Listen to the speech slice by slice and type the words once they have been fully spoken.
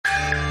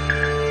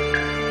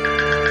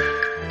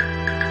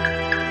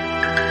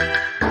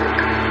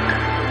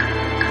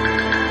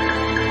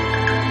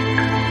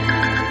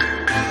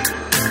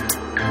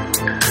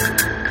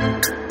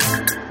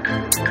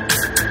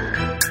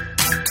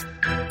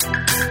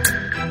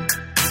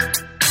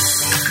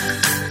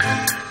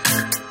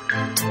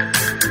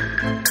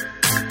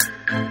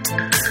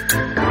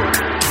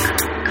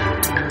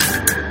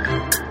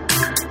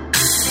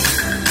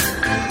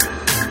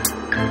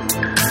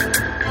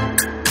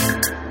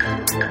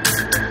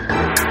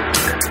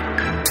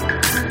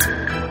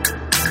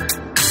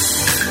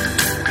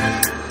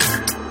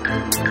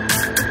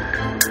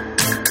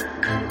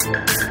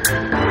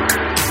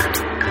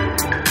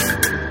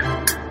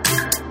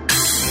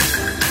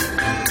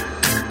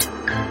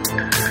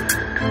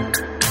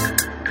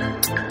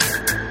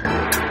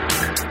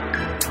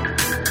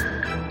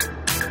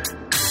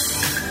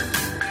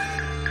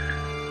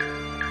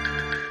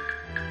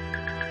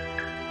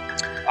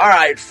All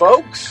right,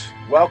 folks,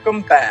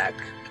 welcome back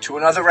to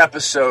another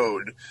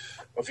episode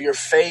of your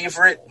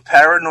favorite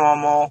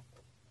paranormal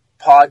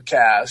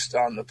podcast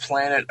on the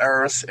planet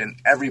Earth and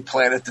every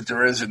planet that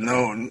there is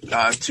known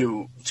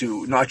to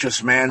not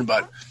just man,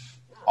 but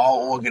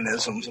all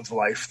organisms of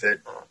life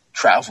that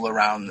travel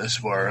around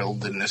this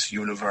world in this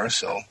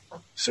universal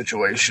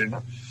situation,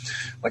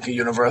 like a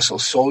universal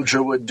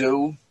soldier would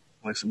do,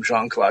 like some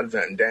Jean-Claude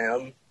Van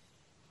Damme.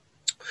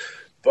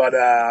 But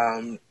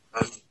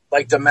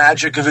like the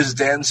magic of his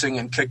dancing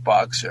and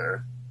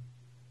kickboxer,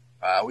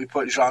 we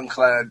put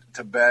Jean-Claude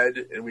to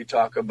bed and we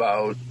talk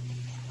about,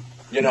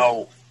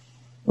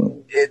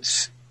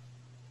 it's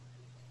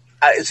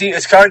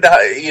kind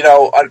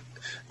of,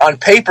 on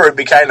paper it'd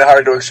be kind of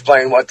hard to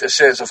explain what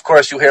this is. Of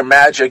course, you hear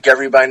magic,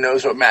 everybody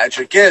knows what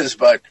magic is,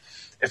 but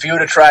if you were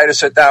to try to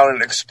sit down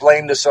and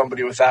explain to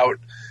somebody without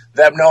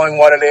them knowing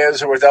what it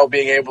is or without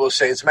being able to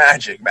say it's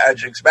magic,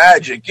 magic's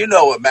magic, you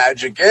know what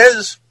magic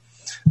is,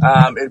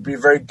 it'd be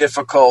very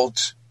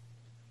difficult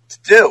to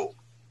do.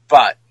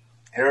 But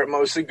here at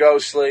Mostly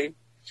Ghostly,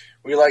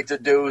 we like to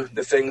do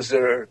the things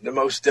that are the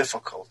most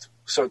difficult.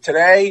 So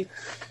today,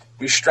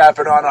 we strap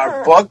it on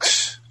our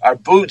books, our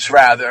boots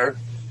rather,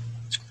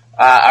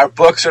 our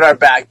books and our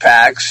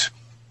backpacks.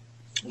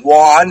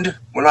 Wand,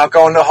 we're not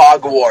going to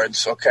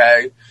Hogwarts,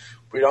 okay?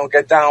 We don't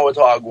get down with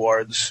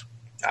Hogwarts.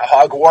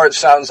 Hogwarts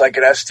sounds like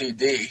an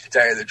STD, to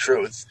tell you the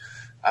truth,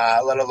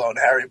 let alone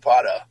Harry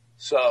Potter.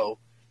 So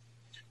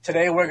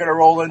today we're going to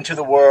roll into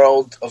the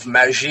world of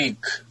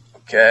magique,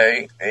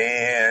 okay?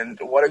 And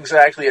what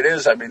exactly it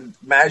is, I mean,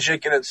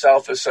 magic in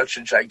itself is such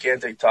a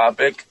gigantic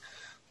topic,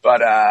 but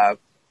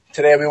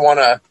today we want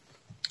to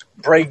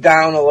break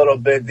down a little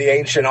bit the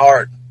ancient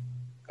art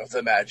of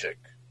the magic.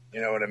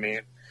 You know what I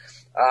mean?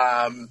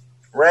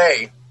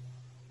 Ray,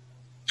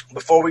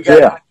 before we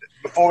get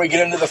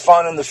into the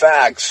fun and the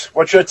facts,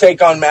 what's your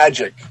take on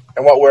magic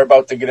and what we're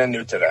about to get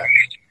into today?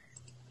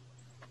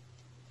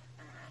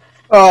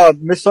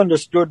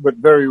 Misunderstood, but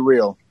very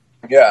real.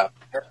 Yeah.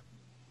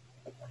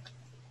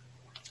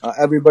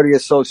 Everybody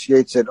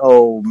associates it,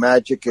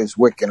 magic is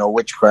Wiccan or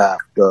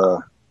witchcraft.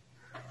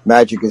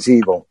 Magic is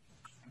evil.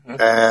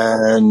 Mm-hmm.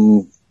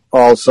 And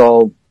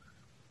also,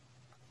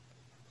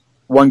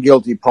 one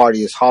guilty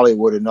party is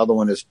Hollywood, another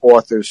one is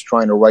authors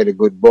trying to write a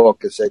good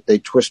book. Is that they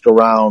twist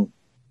around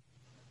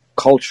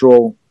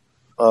cultural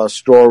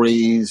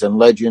stories and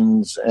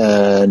legends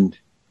and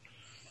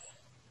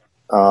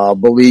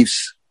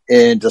beliefs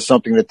into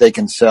something that they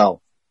can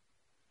sell.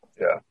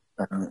 Yeah.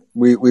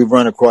 We've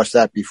run across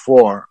that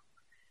before.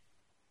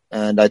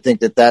 And I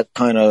think that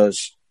kind of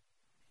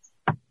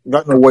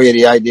got in the way of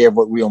the idea of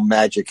what real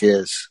magic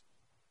is.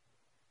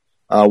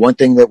 One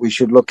thing that we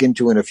should look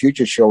into in a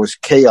future show is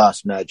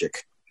chaos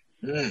magic.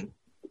 Mm.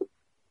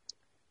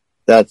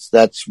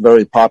 That's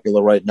very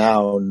popular right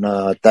now, and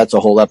that's a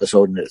whole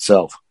episode in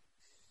itself.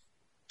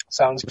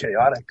 Sounds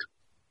chaotic.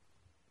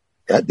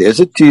 Yeah,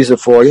 there's a teaser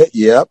for you.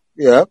 Yep.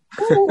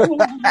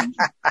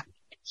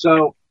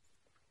 So,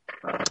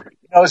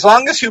 as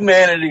long as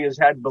humanity has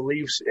had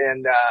beliefs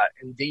in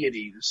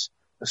deities,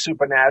 the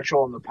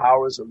supernatural, and the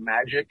powers of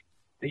magic,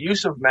 the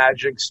use of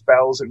magic,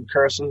 spells, and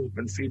curses have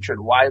been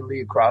featured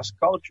widely across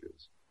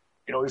cultures.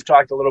 We've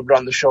talked a little bit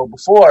on the show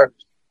before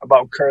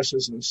about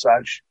curses and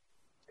such,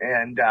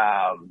 and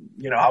how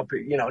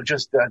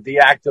just the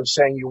act of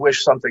saying you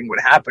wish something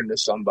would happen to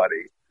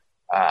somebody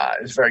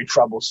is very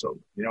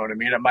troublesome. You know what I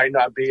mean? It might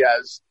not be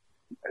as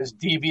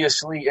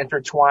deviously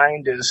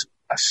intertwined as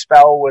a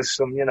spell with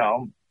some,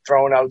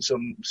 throwing out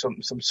some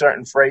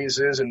certain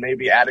phrases and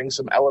maybe adding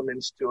some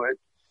elements to it.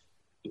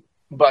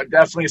 But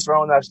definitely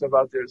throwing that stuff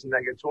out there is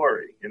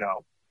negatory,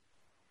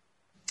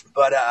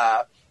 But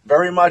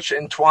very much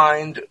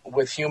entwined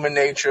with human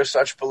nature,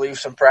 such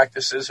beliefs and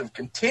practices have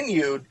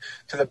continued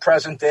to the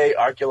present-day.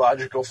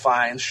 Archaeological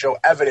finds show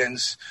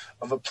evidence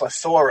of a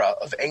plethora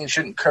of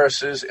ancient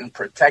curses and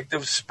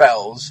protective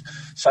spells,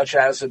 such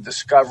as the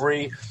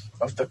discovery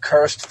of the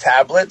cursed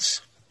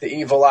tablets, the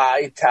evil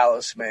eye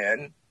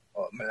talisman,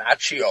 or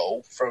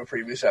Malaccio from a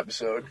previous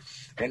episode,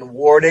 and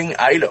warding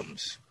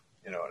items.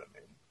 You know what I mean?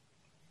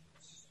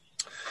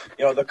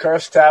 The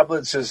cursed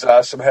tablets is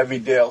some heavy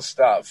deal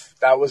stuff.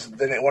 That was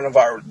the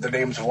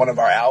names of one of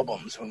our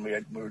albums when we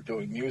were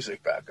doing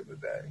music back in the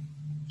day.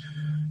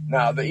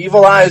 Now, the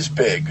evil eye is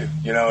big.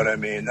 You know what I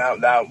mean? Now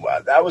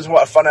that was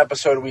a fun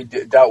episode we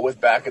dealt with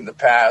back in the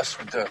past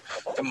with the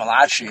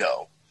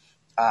Malaccio.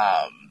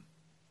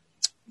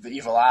 The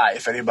evil eye,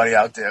 if anybody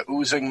out there,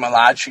 oozing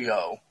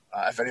Malaccio,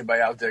 if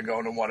anybody out there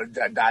going to want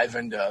to dive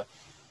into,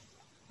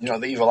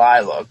 the evil eye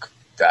look,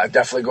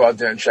 definitely go out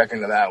there and check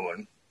into that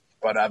one.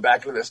 But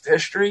back to this,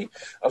 history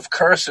of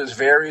curses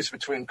varies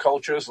between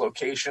cultures,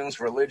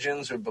 locations,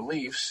 religions, or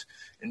beliefs,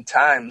 and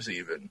times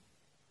even.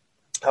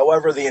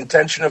 However, the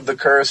intention of the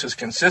curse has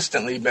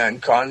consistently been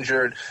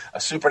conjured a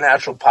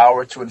supernatural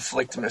power to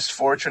inflict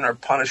misfortune or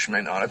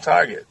punishment on a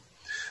target.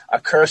 A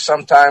curse,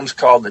 sometimes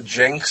called a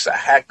jinx, a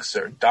hex,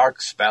 or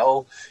dark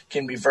spell,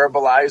 can be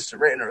verbalized,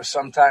 written, or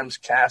sometimes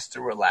cast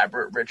through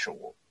elaborate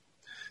ritual.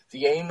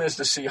 The aim is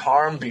to see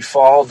harm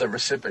befall the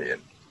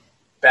recipient.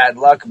 Bad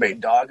luck may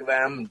dog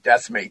them,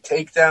 death may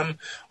take them,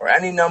 or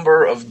any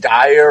number of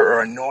dire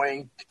or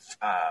annoying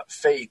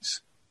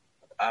fates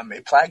may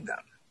plague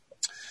them.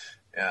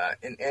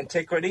 In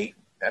antiquity,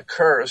 a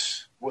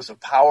curse was a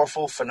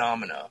powerful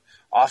phenomena,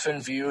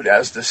 often viewed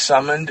as the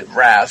summoned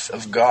wrath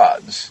of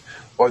gods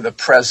or the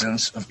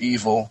presence of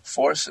evil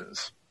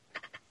forces.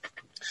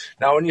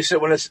 Now, when it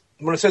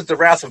says the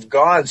wrath of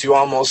gods, they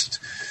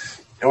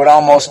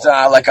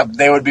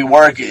would be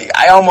working.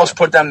 I almost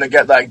put them to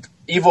get like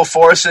evil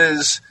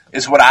forces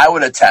is what I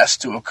would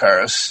attest to a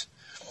curse.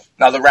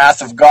 Now, the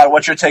wrath of God.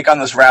 What's your take on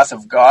this wrath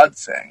of God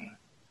thing?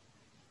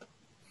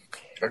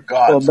 Or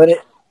gods? Well,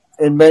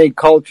 in many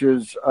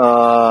cultures,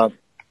 when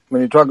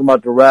you're talking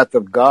about the wrath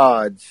of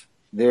gods,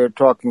 they're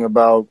talking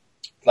about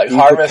like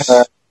harvest,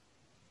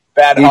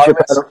 bad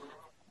harvest.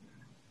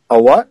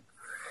 A what?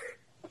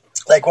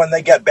 Like when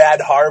they get bad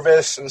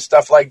harvests and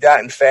stuff like that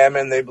and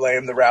famine, they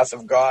blame the wrath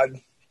of God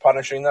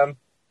punishing them?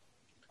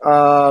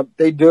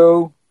 They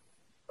do.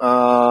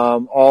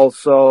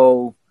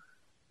 Also,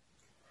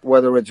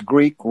 whether it's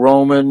Greek,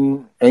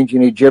 Roman,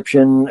 ancient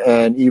Egyptian,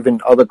 and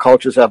even other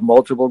cultures have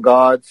multiple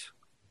gods,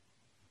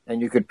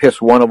 and you could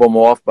piss one of them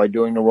off by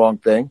doing the wrong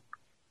thing.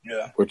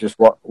 Yeah. Which is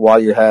why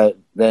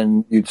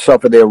you'd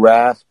suffer their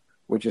wrath,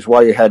 which is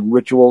why you had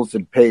rituals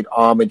that paid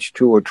homage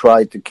to or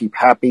tried to keep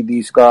happy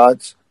these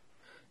gods.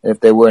 And if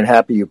they weren't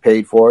happy, you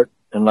paid for it.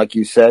 And like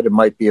you said, it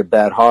might be a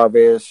bad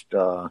harvest.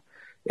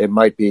 It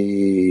might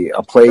be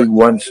a plague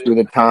runs through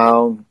the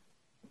town.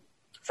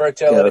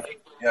 Fertility.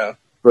 Yeah.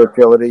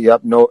 Fertility.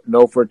 Yep.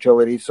 No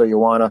fertility. So you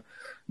want to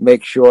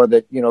make sure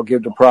that,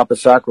 give the proper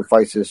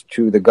sacrifices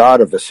to the god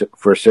of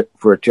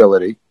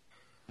fertility.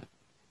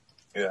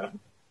 Yeah.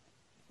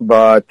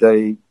 But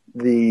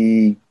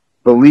the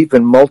belief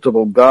in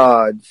multiple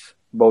gods,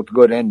 both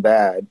good and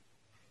bad,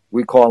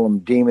 we call them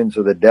demons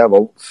of the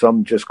devil.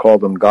 Some just call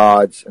them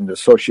gods and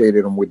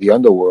associated them with the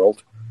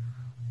underworld,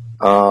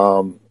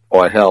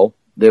 or hell,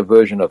 their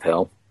version of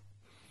hell.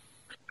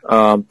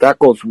 That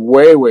goes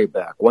way, way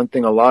back. One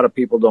thing a lot of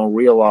people don't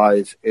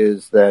realize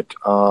is that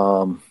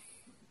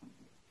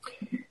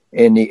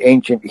in the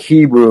ancient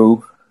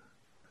Hebrew,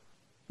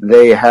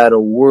 they had a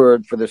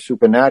word for the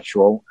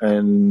supernatural,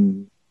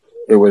 and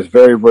it was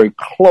very, very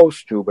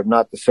close to, but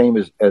not the same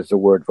as the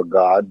word for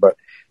God, but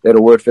they had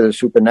a word for the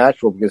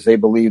supernatural because they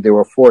believed there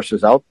were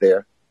forces out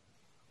there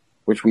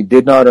which we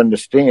did not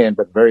understand,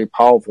 but very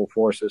powerful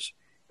forces,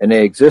 and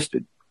they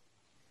existed.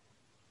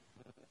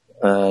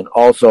 And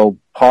also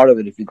part of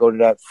it, if you go to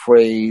that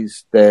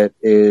phrase that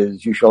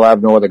is, you shall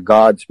have no other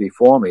gods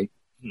before me,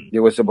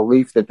 there was a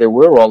belief that there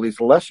were all these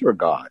lesser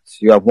gods.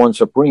 You have one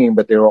supreme,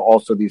 but there are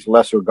also these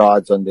lesser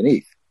gods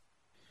underneath.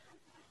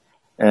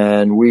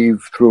 And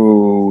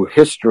through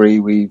history,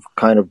 we've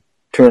kind of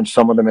turned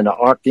some of them into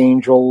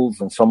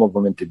archangels and some of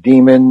them into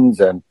demons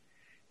and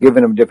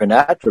given them different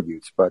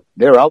attributes, but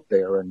they're out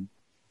there. And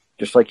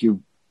just like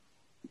you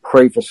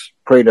pray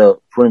to,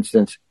 for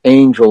instance,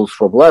 angels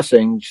for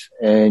blessings,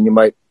 and you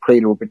might pray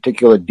to a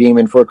particular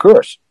demon for a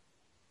curse.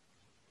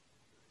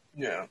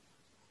 Yeah.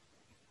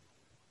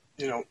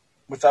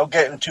 Without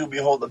getting too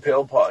Behold the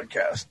Pale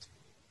podcast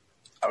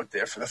out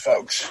there for the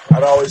folks,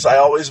 one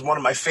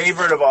of my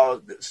favorite of all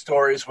the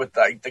stories with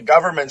like the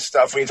government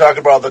stuff, when you talk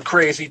about all the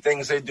crazy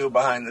things they do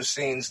behind the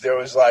scenes, there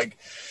was like,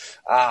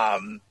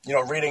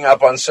 reading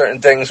up on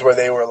certain things where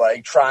they were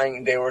like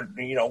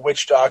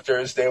witch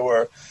doctors, they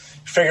were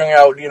figuring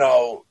out,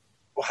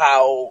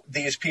 how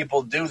these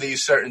people do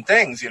these certain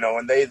things,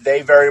 and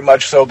they very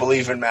much so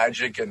believe in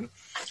magic, and,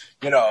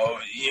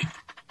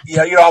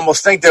 you'd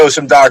almost think there was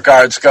some dark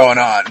arts going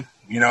on,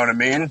 you know what I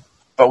mean?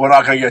 But we're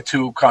not going to get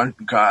too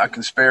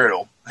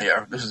conspiratorial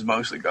here. This is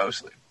mostly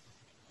ghostly.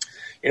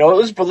 It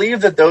was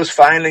believed that those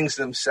findings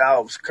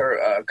themselves,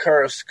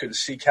 cursed, could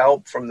seek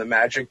help from the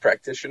magic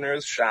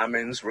practitioners,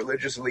 shamans,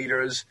 religious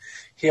leaders,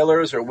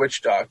 healers, or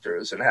witch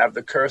doctors, and have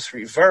the curse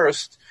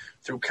reversed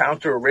through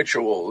counter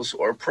rituals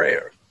or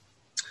prayer.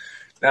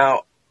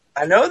 Now,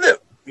 I know that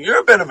you're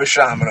a bit of a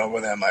shaman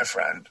over there, my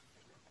friend.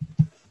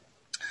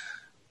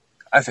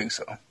 I think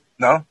so.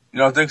 No? You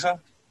don't think so?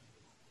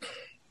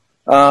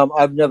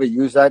 I've never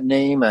used that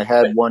name. I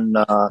had one,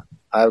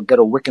 I've got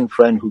a Wiccan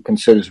friend who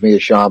considers me a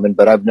shaman,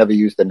 but I've never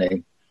used the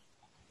name.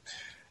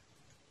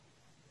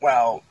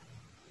 Well,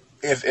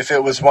 if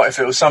it was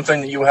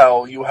something that you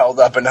held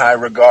up in high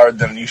regard,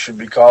 then you should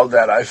be called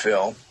that, I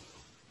feel.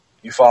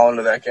 You fall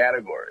into that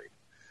category.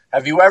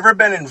 Have you ever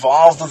been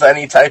involved with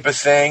any type of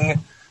thing,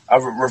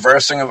 of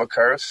reversing of a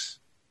curse?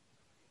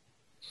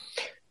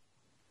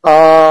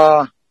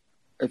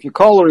 If you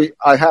call it,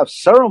 I have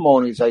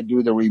ceremonies I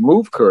do to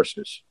remove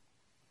curses.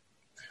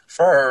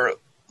 For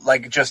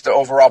like just the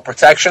overall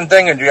protection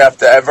thing, and do you have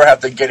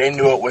to get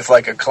into it with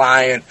like a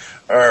client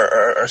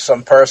or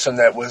some person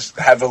that was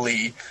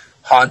heavily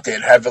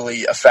haunted,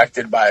 heavily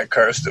affected by a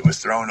curse that was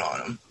thrown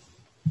on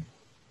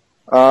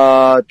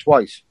them?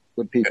 Twice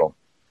with people.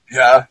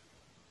 Yeah.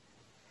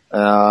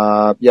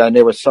 And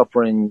they were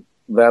suffering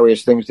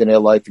various things in their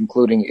life,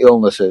 including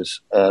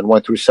illnesses, and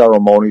went through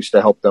ceremonies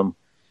to help them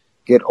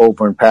get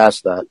over and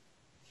past that.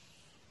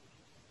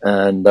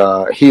 and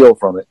heal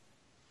from it.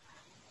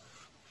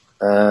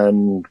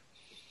 And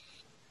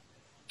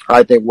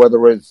I think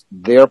whether it's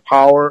their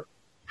power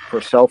for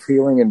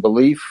self-healing and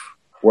belief,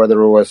 whether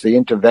it was the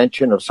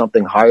intervention of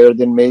something higher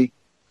than me,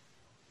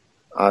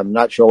 I'm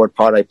not sure what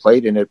part I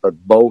played in it,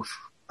 but both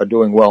are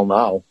doing well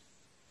now.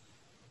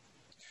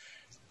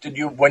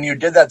 When you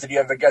did that, did you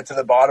ever get to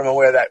the bottom of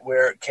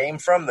where it came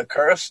from, the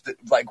curse?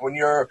 Like when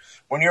you're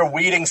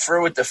weeding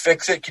through it to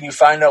fix it, can you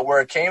find out where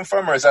it came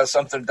from, or is that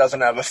something that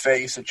doesn't have a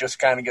face? It just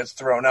kind of gets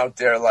thrown out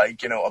there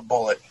like, a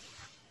bullet.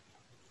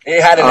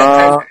 It had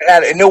an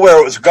intent. It knew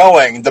where it was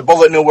going. The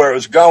bullet knew where it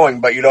was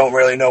going, but you don't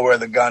really know where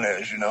the gun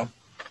is,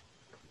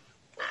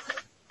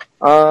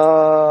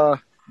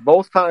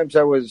 Both times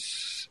I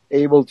was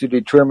able to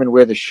determine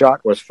where the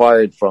shot was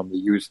fired from, to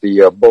use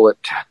the bullet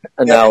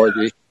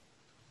analogy.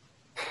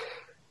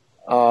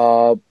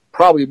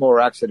 Probably more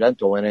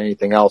accidental than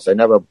anything else. I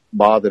never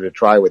bothered to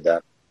try with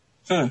that.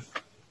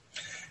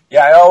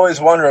 Yeah, I always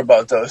wonder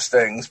about those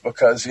things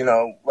because,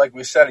 like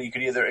we said,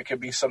 it could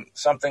be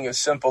something as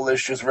simple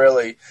as just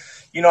really,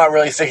 you're not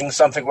really thinking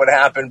something would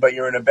happen, but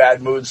you're in a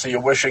bad mood, so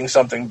you're wishing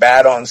something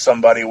bad on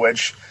somebody,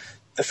 which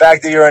the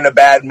fact that you're in a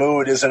bad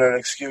mood isn't an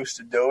excuse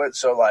to do it.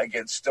 So,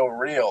 it's still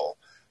real.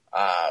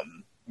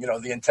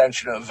 The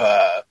intention of,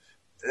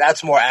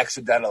 that's more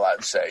accidental,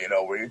 I'd say,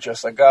 where you're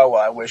just like, oh,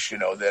 well, I wish,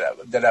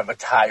 they'd have a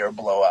tire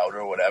blowout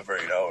or whatever,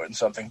 and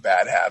something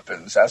bad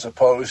happens, as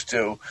opposed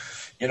to,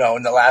 in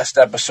the last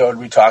episode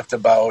we talked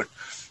about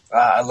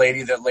a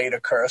lady that laid a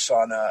curse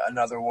on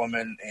another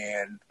woman,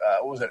 and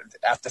what was it?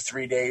 After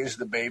 3 days,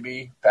 the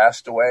baby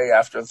passed away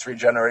after 3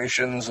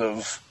 generations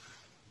of.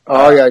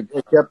 The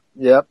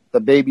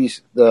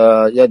babies.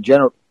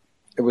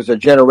 It was a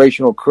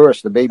generational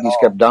curse. The babies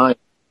kept dying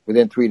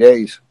within 3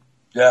 days.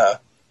 Yeah.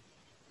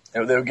 They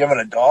were given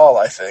a doll,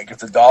 I think. If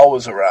the doll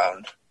was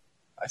around,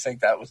 I think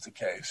that was the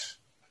case.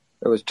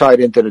 It was tied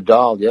into the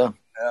doll, yeah.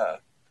 Yeah,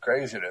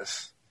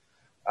 craziness.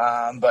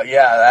 But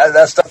yeah,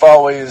 that stuff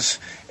always,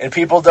 and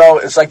people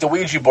don't, it's like the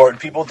Ouija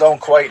board, people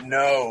don't quite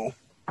know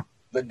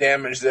the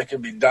damage that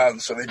can be done,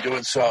 so they do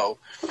it so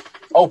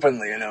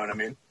openly, you know what I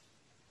mean?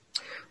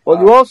 Well,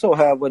 you also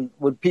have, when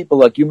people,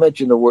 like you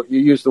mentioned you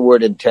used the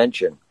word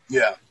intention.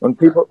 Yeah. When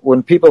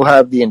people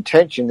have the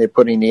intention, they're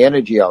putting the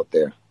energy out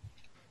there.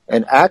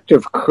 An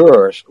active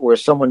curse, where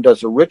someone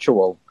does a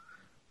ritual,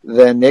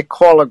 then they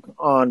call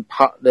on,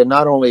 they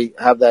not only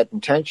have that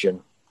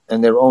intention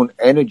and their own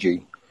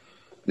energy,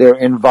 they're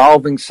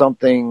involving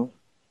something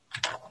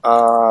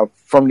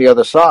from the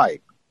other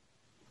side.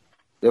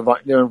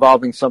 They're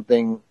involving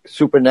something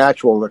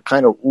supernatural that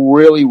kind of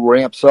really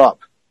ramps up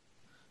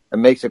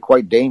and makes it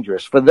quite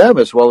dangerous for them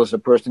as well as the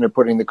person they're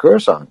putting the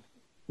curse on,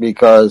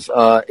 because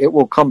it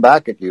will come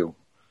back at you,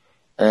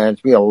 and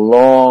it's been a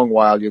long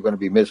while you're going to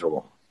be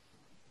miserable.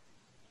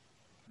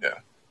 Yeah.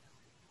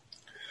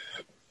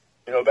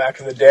 Back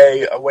in the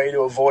day, a way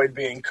to avoid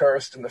being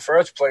cursed in the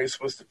first place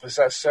was to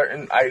possess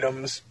certain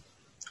items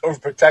of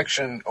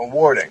protection or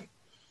warding,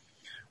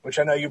 which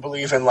I know you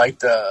believe in, like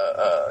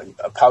the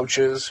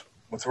pouches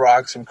with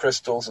rocks and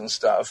crystals and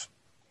stuff,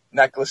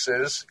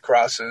 necklaces,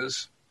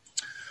 crosses.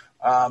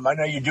 I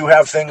know you do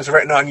have things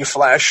written on your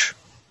flesh.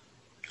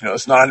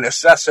 It's not a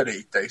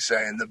necessity, they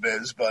say in the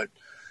biz, but,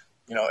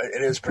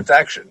 it is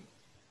protection.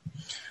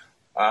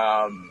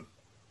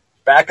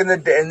 Back in the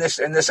day, in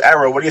this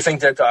era, what do you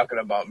think they're talking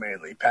about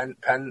mainly?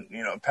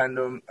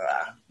 Pendulum,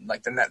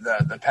 like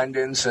the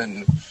pendants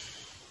and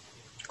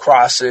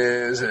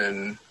crosses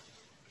and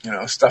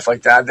stuff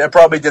like that. They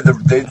probably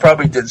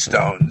did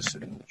stones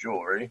and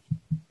jewelry.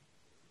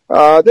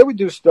 They would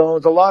do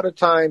stones. A lot of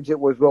times it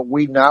was what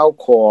we now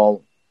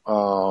call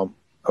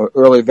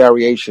early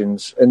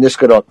variations, and this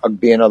could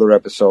be another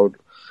episode.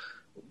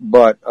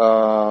 But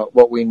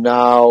what we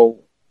now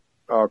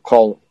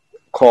call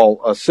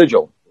a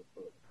sigil.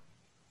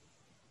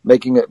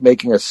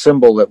 Making a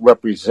symbol that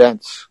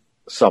represents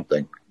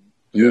something,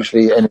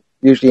 usually an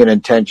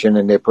intention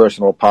and their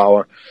personal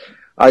power.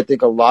 I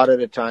think a lot of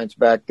the times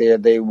back there,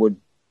 they would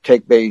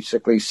take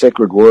basically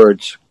sacred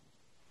words,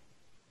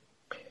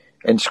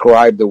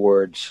 inscribe the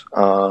words.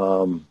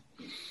 One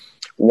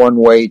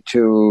way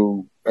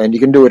to, and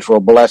you can do it for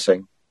a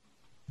blessing,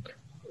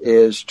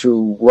 is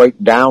to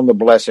write down the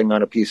blessing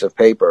on a piece of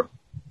paper.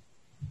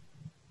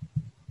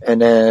 And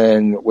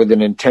then with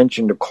an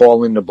intention to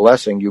call in the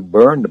blessing, you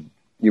burn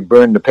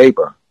the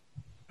paper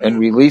and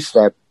release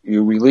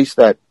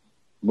that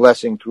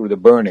blessing through the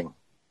burning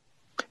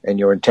and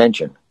your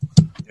intention.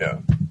 Yeah.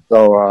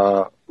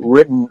 So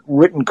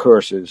written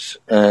curses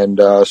and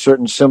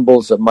certain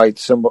symbols that might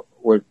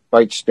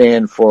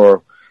stand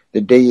for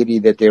the deity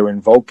that they're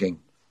invoking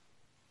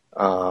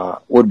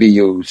would be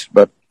used,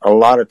 but a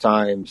lot of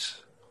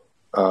times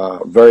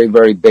very,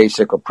 very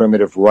basic or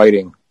primitive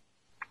writing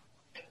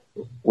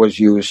was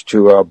used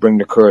to bring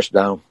the curse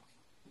down.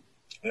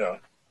 Yeah.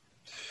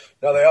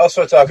 Now, they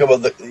also talk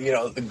about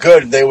the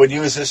good. They would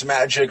use this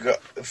magic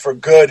for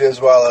good as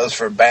well as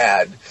for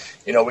bad.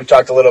 We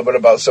talked a little bit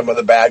about some of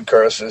the bad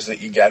curses that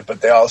you get, but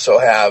they also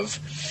have,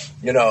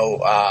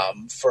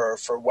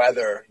 for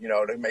weather,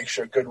 to make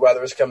sure good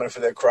weather is coming for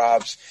their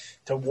crops,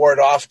 to ward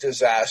off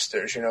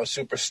disasters,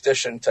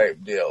 superstition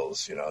type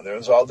deals.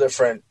 There's all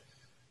different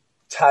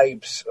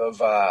types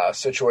of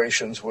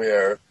situations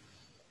where,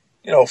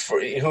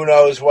 for who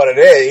knows what it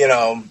is.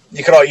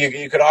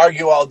 You could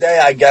argue all day,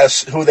 I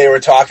guess, who they were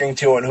talking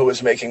to and who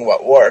was making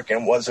what work,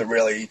 and was it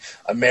really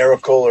a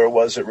miracle, or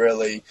was it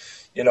really,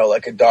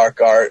 like a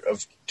dark art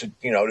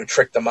to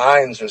trick the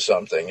minds or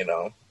something,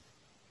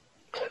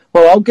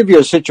 Well, I'll give you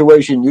a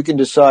situation. You can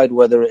decide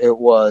whether it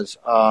was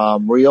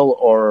real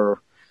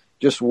or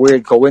just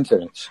weird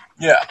coincidence.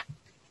 Yeah.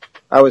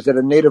 I was at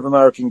a Native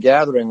American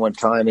gathering one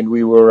time, and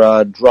we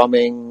were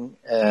drumming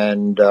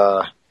and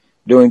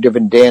doing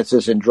different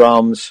dances and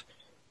drums,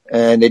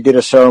 and they did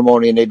a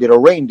ceremony, and they did a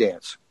rain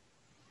dance.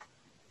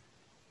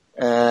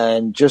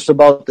 And just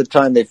about the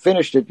time they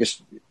finished it,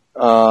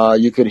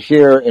 you could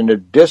hear in the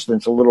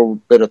distance a little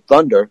bit of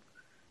thunder,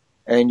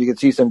 and you could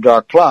see some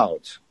dark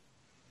clouds.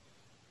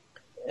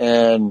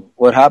 And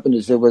what happened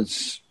is it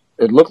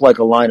looked like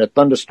a line of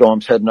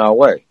thunderstorms heading our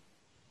way.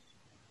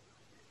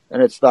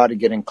 And it started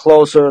getting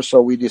closer,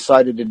 so we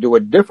decided to do a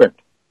different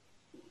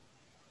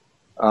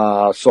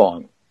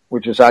song,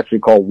 which is actually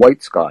called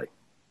White Sky,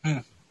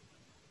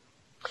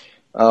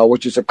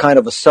 which is a kind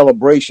of a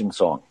celebration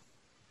song.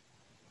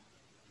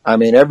 I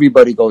mean,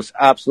 everybody goes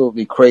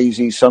absolutely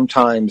crazy.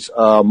 Sometimes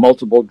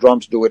multiple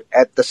drums do it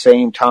at the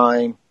same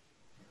time,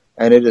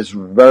 and it is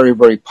very,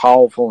 very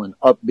powerful and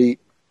upbeat.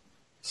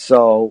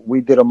 So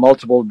we did a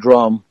multiple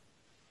drum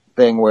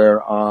thing where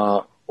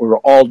we were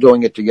all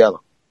doing it together.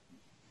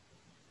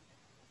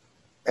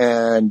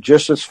 And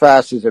just as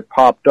fast as it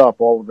popped up,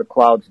 all of the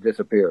clouds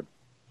disappeared.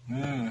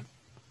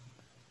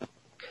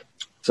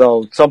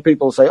 So some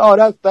people say,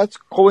 oh, that's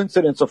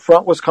coincidence. A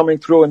front was coming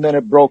through and then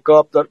it broke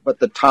up, but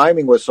the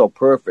timing was so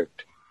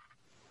perfect.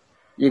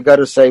 You got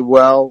to say,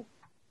 well,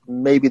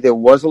 maybe there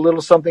was a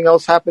little something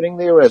else happening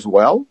there as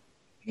well.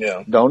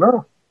 Yeah. Don't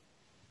know.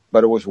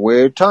 But it was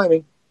weird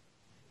timing.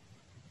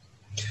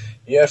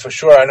 Yeah, for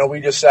sure. I know we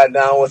just sat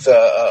down with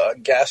a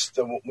guest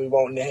that we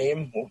won't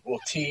name. We'll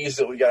tease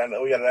that we got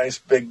a nice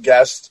big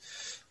guest,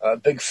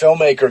 big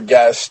filmmaker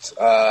guest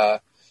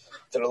that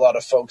a lot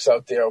of folks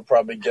out there will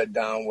probably get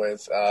down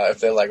with if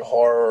they like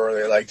horror or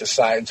they like the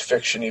science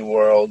fiction-y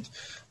world.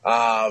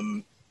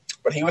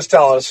 But he was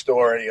telling a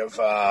story of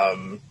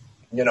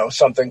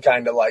something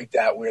kind of like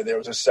that, where there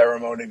was a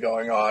ceremony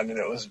going on and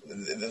it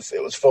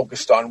was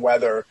focused on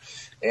weather.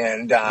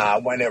 And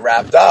when it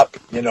wrapped up,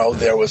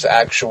 there was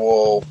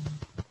actual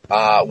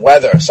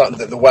weather, something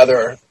that the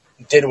weather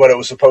did what it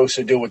was supposed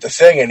to do with the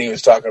thing, and he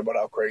was talking about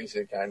how crazy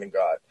it kind of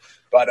got.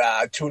 But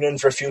tune in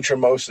for future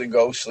Mostly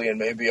Ghostly and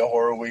maybe a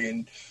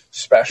Horrorween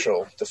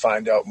special to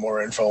find out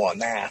more info on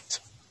that,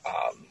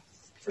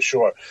 for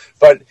sure.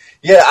 But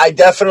yeah, I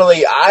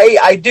definitely,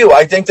 I do.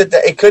 I think that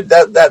it could,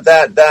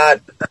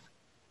 that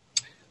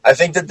I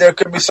think that there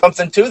could be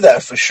something to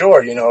that for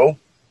sure,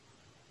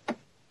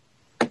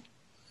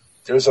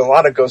 There's a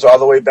lot that goes all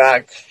the way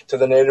back to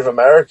the Native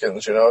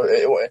Americans,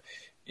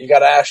 You got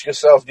to ask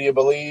yourself, do you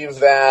believe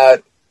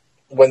that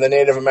when the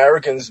Native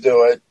Americans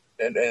do it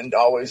and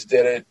always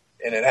did it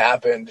and it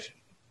happened,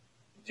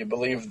 do you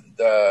believe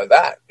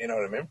that? You know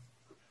what I mean?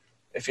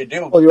 If you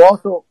do. Well,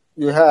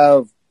 you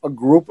have a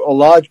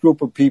large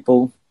group of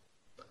people.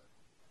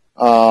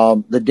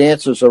 The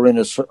dancers are in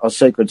a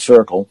sacred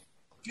circle.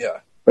 Yeah.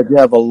 But you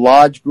have a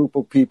large group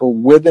of people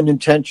with an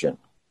intention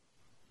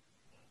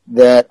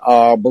that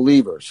are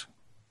believers.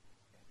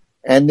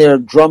 And they're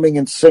drumming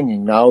and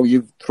singing. Now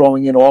you're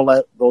throwing in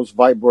those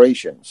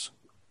vibrations.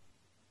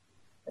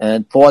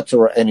 And thoughts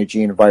are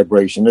energy and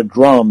vibration. The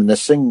drum and the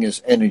singing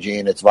is energy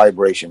and it's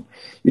vibration.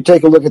 You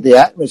take a look at the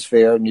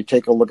atmosphere and you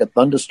take a look at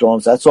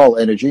thunderstorms, that's all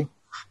energy.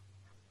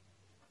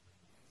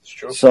 It's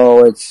true.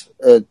 So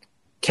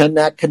can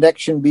that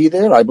connection be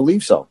there? I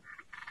believe so.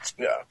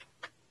 Yeah.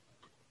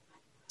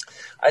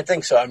 I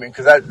think so. I mean,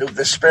 because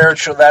the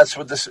spiritual, that's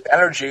what this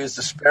energy is,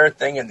 the spirit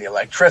thing and the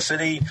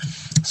electricity.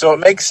 So it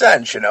makes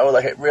sense,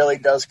 like it really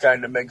does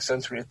kind of make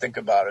sense when you think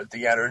about it.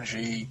 The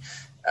energy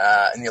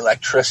and the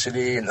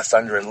electricity and the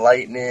thunder and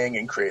lightning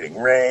and creating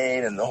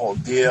rain and the whole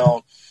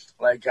deal.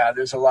 Like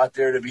there's a lot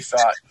there to be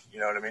thought,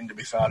 to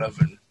be thought of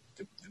and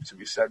to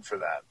be said for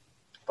that.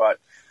 But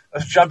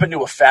let's jump into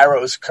a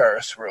Pharaoh's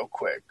curse real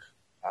quick.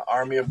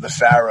 Army of the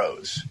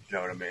Pharaohs, you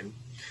know what I mean?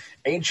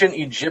 Ancient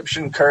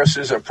Egyptian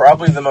curses are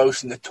probably the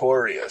most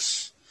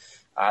notorious.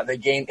 They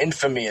gained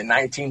infamy in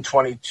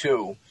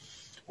 1922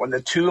 when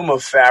the tomb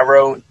of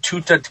Pharaoh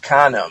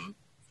Tutankhamun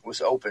was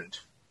opened.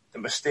 The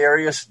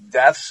mysterious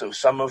deaths of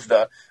some of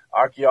the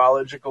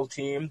archaeological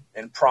team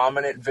and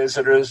prominent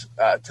visitors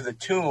to the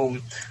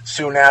tomb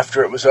soon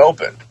after it was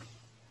opened.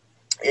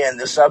 And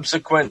the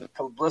subsequent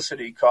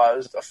publicity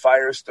caused a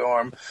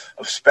firestorm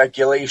of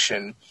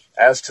speculation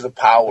as to the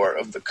power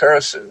of the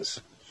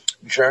curses.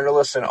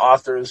 Journalists and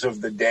authors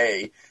of the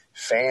day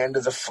fanned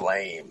the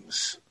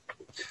flames.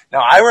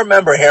 Now, I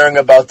remember hearing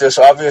about this,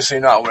 obviously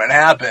not when it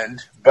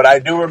happened, but I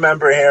do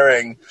remember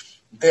hearing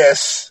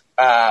this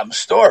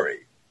story.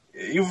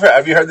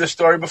 Have you heard this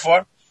story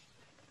before?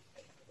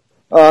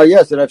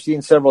 Yes, and I've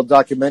seen several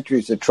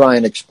documentaries that try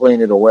and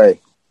explain it away.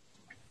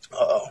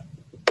 Uh-oh.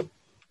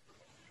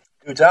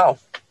 You tell.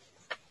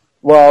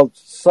 Well,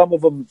 some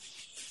of them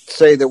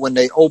say that when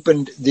they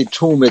opened the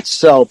tomb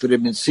itself, it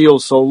had been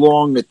sealed so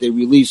long that they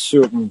released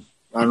certain,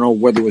 I don't know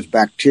whether it was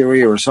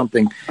bacteria or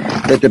something,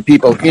 that the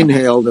people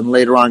inhaled and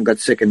later on got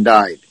sick and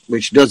died,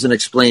 which doesn't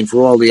explain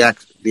for all the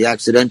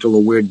accidental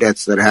or weird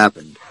deaths that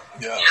happened.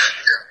 Yeah.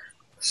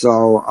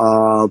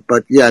 So,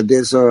 but yeah,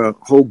 there's a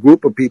whole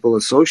group of people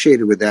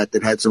associated with that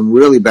had some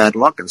really bad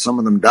luck, and some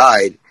of them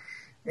died,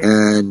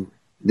 and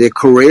their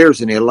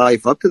careers and their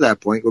life up to that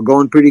point were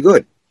going pretty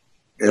good.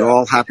 It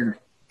all happened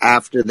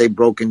after they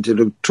broke into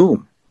the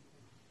tomb.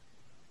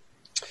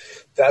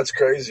 That's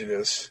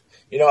craziness.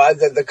 You know,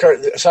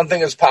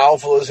 something as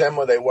powerful as him,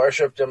 where they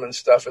worshipped him and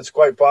stuff, it's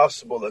quite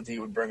possible that he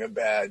would bring a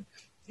bad.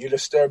 You're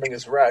disturbing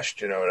his rest,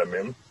 you know what I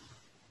mean?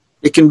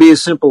 It can be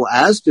as simple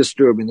as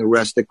disturbing the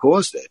rest that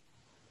caused it.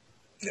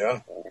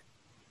 Yeah.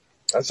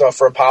 That's all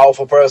for a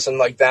powerful person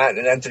like that,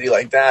 an entity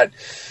like that.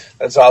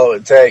 That's all it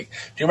would take. Do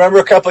you remember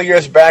a couple of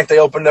years back, they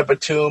opened up a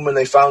tomb and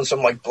they found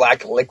some like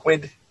black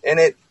liquid in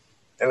it?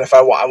 And if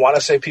I want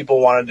to say people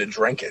wanted to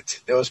drink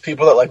it. There was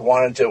people that like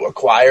wanted to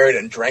acquire it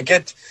and drink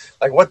it.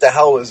 Like, what the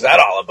hell was that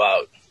all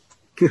about?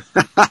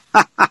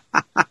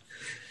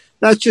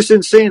 That's just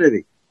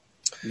insanity.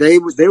 They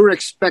were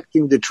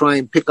expecting to try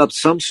and pick up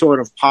some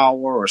sort of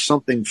power or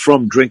something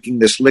from drinking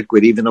this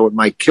liquid, even though it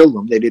might kill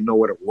them. They didn't know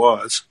what it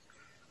was.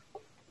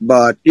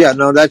 But yeah,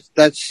 no,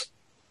 that's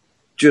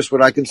just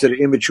what I consider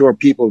immature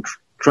people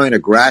trying to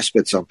grasp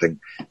at something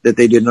that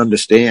they didn't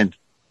understand.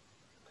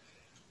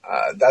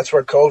 That's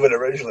where COVID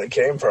originally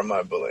came from,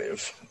 I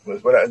believe,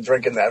 was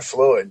drinking that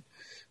fluid.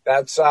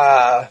 That's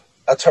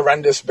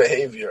horrendous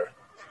behavior.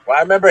 Well,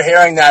 I remember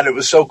hearing that. It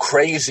was so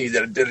crazy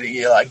that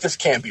you're like, this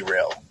can't be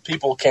real.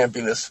 People can't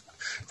be this.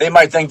 They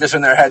might think this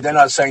in their head. They're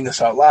not saying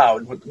this out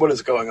loud. What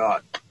is going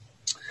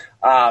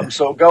on?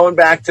 So going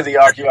back to the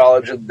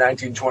archaeology of the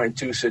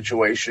 1922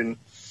 situation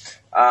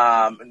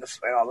and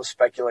all the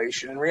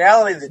speculation, in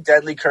reality, the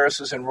deadly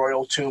curses in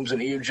royal tombs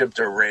in Egypt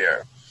are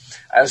rare,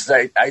 as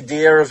the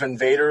idea of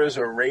invaders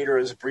or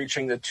raiders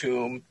breaching the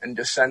tomb and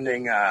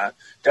desecrating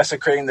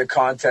the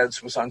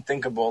contents was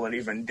unthinkable and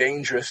even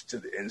dangerous to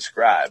the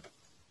inscribe.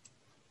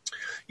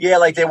 Yeah,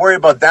 like they worry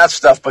about that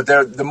stuff, but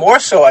the more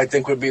so I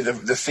think would be the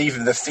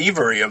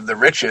thievery of the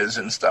riches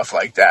and stuff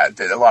like that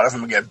a lot of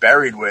them get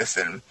buried with,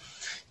 and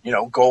you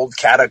know, gold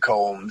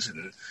catacombs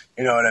and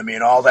you know what I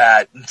mean, all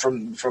that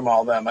from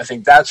all them. I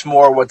think that's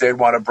more what they'd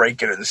want to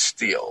break in and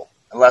steal,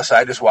 unless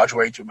I just watch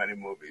way too many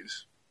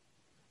movies.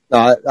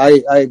 No,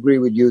 I agree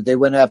with you. They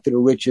went after the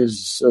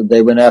riches.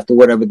 They went after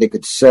whatever they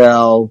could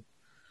sell.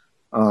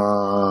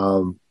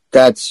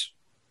 That's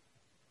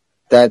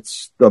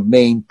the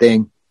main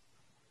thing.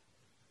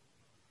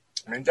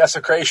 I mean,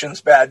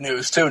 desecration's bad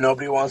news, too.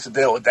 Nobody wants to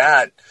deal with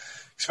that,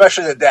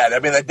 especially the dead. I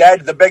mean,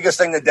 the biggest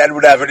thing the dead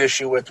would have an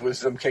issue with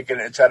was them kicking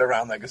its head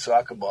around like a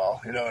soccer ball.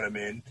 You know what I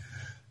mean?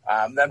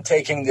 Them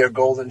taking their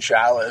golden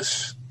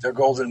chalice, their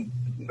golden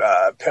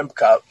pimp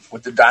cup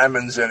with the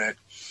diamonds in it.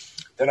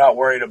 They're not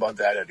worried about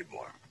that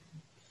anymore.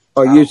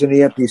 Oh, using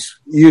the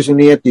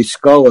empty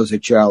skull as a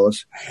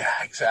chalice. Yeah,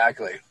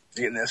 exactly.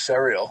 Eating their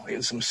cereal,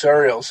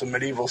 some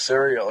medieval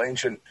cereal,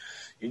 ancient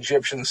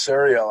Egyptian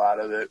cereal out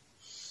of it.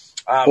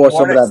 Pour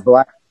some of that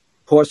black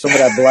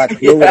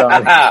fluid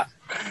on it.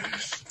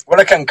 What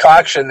a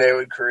concoction they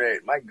would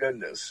create. My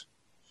goodness.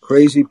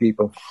 Crazy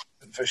people.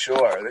 For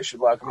sure. They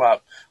should lock them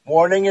up.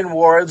 Mourning and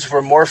wards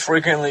were more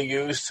frequently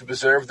used to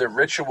preserve the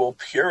ritual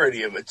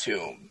purity of a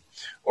tomb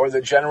or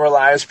the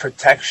generalized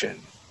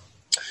protection.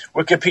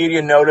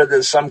 Wikipedia noted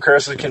that some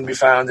curses can be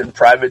found in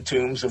private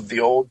tombs of the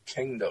Old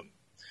Kingdom.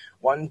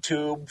 One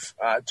tomb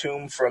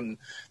from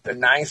the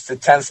 9th to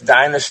 10th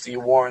dynasty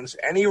warns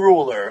any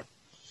ruler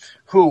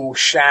who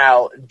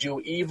shall do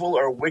evil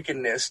or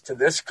wickedness to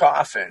this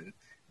coffin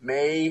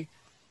may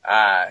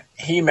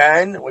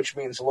He-Man, which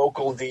means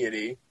local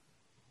deity,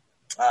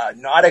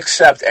 not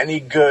accept any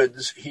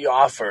goods he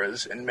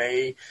offers, and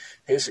may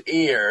his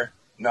ear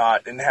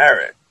not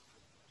inherit.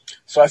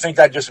 So I think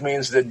that just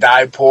means they'd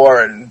die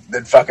poor and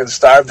they'd fucking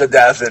starve to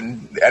death,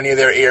 and any of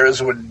their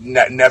ears would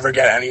never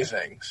get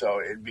anything. So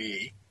it'd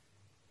be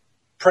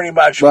pretty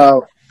much...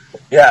 Well,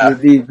 yeah.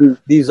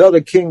 These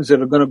other kings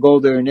that are going to go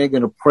there and they're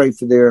going to pray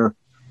for their...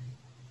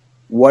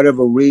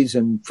 whatever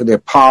reason, for their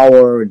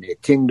power and their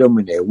kingdom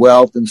and their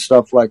wealth and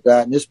stuff like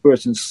that. And this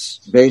person's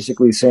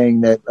basically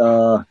saying that,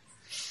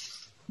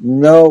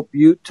 nope,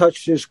 you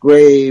touch this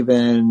grave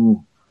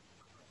and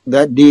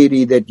that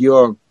deity that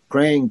you're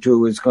praying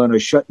to is going to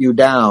shut you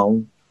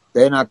down.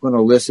 They're not going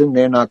to listen.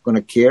 They're not going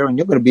to care. And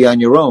you're going to be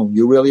on your own.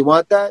 You really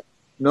want that?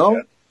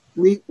 No?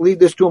 Yeah. Leave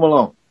this tomb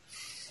alone.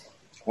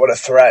 What a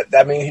threat.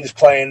 That means he's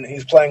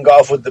playing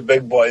golf with the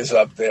big boys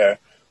up there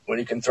when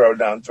he can throw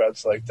down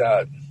threats like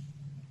that.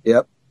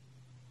 Yep.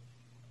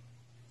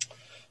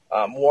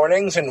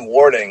 Warnings and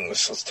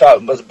wardings.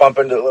 Let's bump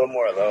into a little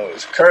more of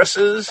those.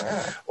 Curses,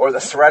 or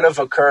the threat of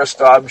a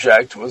cursed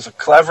object, was a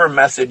clever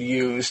method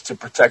used to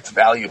protect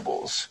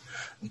valuables.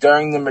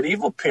 During the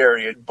medieval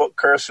period, book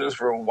curses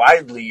were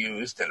widely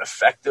used and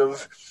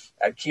effective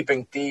at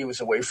keeping thieves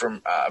away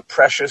from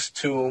precious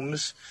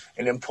tombs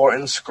and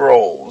important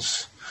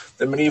scrolls.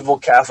 The medieval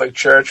Catholic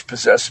Church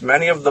possessed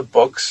many of the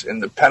books,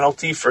 and the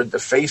penalty for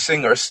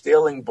defacing or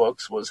stealing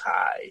books was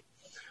high.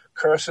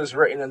 Curses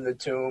written in the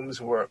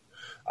tombs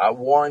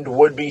warned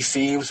would-be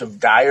thieves of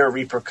dire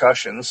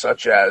repercussions,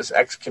 such as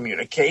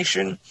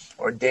excommunication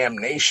or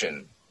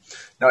damnation.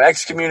 Now,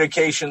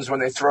 excommunications when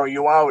they throw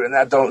you out, and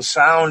that don't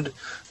sound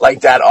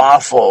like that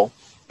awful,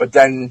 but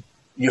then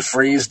you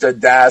freeze to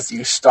death,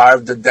 you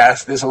starve to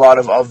death. There's a lot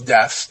of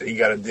deaths that you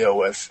got to deal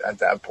with at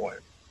that point.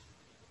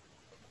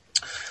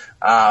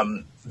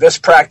 This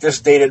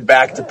practice dated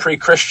back to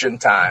pre-Christian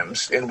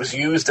times and was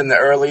used in the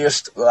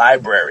earliest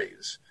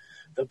libraries.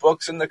 The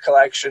books in the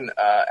collection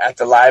at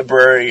the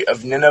Library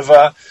of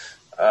Nineveh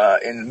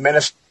in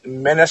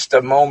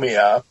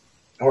Menestamomia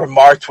were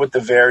marked with the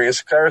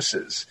various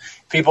curses.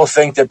 People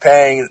think that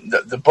paying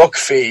the book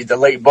fee, the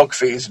late book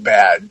fee, is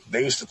bad.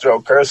 They used to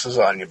throw curses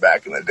on you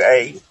back in the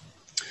day.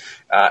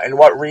 And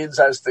what reads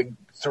as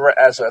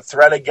a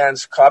threat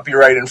against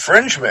copyright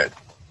infringement.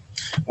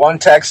 One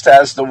text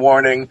has the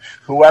warning,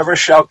 "Whoever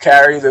shall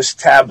carry this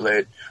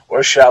tablet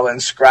or shall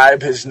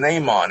inscribe his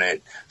name on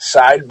it,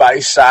 side by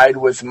side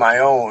with my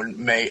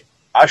own, may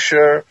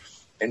Usher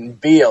and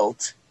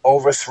Bealt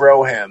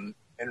overthrow him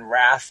in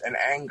wrath and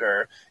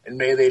anger, and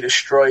may they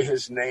destroy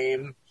his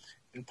name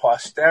and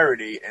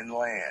posterity and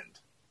land."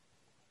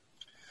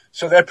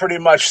 So they're pretty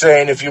much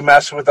saying, if you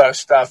mess with our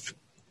stuff,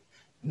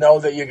 know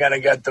that you're going to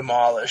get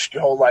demolished.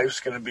 Your whole life's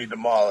going to be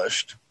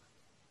demolished.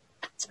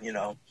 You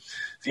know,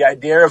 the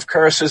idea of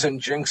curses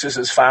and jinxes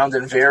is found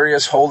in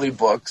various holy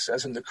books,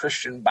 as in the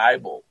Christian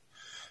Bible.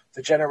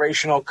 The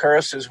generational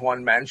curse is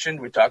one mentioned.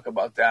 We talk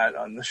about that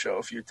on the show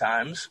a few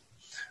times,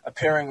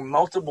 appearing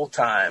multiple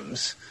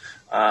times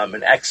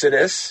in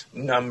Exodus,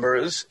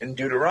 Numbers, and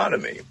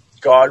Deuteronomy.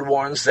 God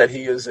warns that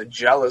he is a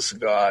jealous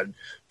God,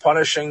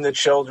 punishing the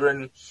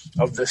children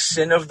of the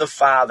sin of the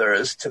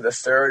fathers to the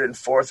third and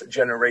fourth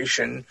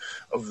generation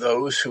of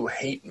those who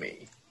hate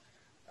me.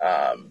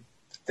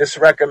 This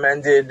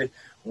recommended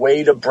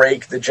way to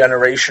break the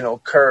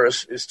generational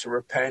curse is to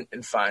repent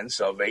and find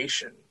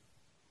salvation.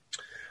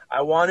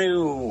 I want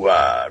to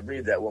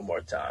read that one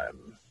more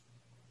time.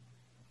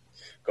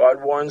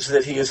 God warns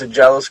that he is a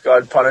jealous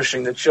God,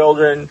 punishing the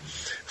children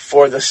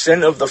for the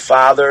sin of the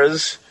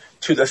fathers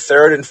to the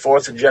third and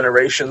fourth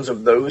generations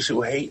of those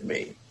who hate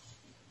me.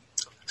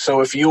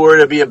 So if you were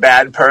to be a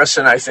bad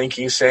person, I think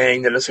he's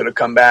saying that it's going to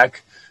come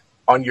back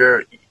on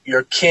your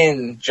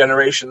kin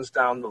generations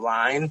down the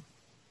line.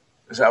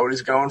 Is that what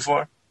he's going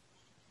for?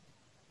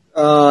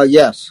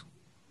 Yes.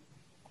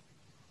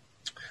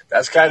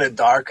 That's kind of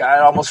dark. It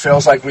almost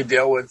feels like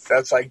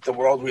that's like the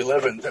world we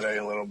live in today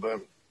a little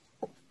bit.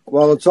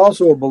 Well, it's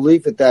also a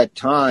belief at that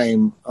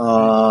time,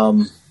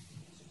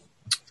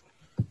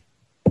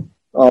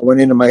 went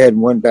into my head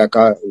and went back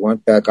out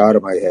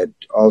of my head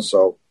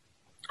also.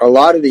 A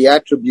lot of the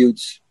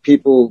attributes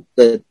people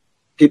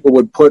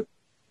would put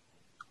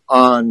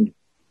on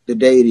the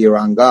deity or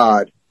on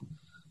God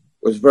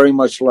was very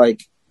much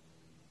like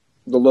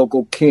the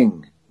local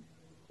king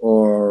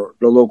or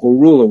the local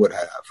ruler would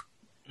have.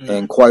 Mm-hmm.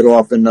 And quite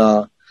often,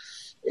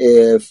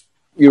 if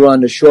you're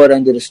on the short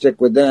end of the stick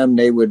with them,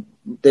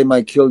 they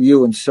might kill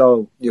you and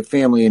sell your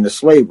family into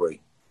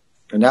slavery.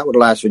 And that would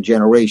last for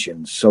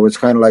generations. So it's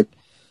kind of like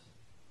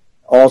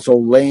also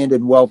land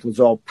and wealth was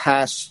all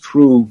passed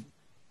through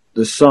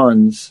the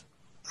sons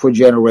for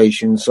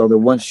generations. So that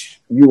once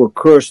you were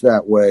cursed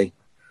that way,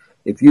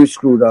 if you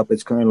screwed up,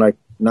 it's kind of like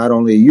not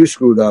only you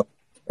screwed up,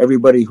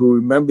 everybody who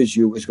remembers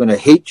you is going to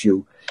hate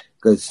you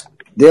because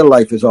their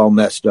life is all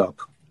messed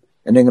up.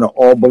 And they're going to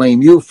all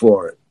blame you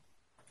for it.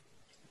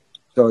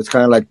 So it's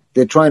kind of like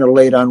they're trying to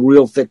lay it on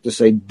real thick to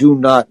say, do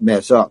not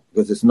mess up,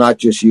 because it's not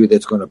just you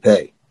that's going to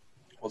pay.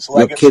 Well, it's a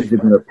legacy. Your kids are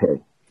going to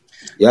pay.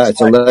 Yeah,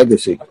 it's a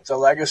legacy. It's a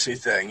legacy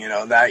thing,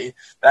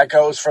 that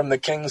goes from the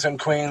kings and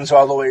queens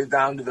all the way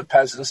down to the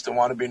peasants that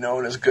want to be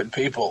known as good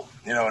people.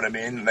 You know what I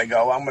mean? They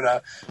go, I'm going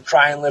to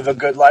try and live a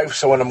good life,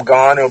 so when I'm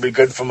gone, it'll be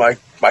good for my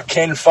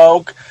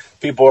kinfolk.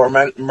 People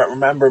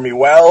remember me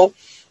well.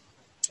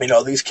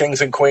 These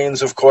kings and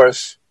queens, of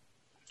course,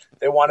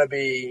 they want to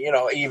be,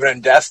 even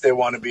in death, they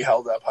want to be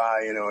held up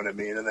high, you know what I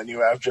mean? And then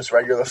you have just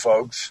regular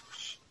folks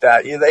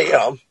that they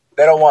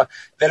don't want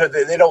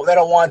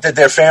that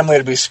their family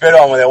to be spit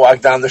on when they walk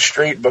down the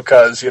street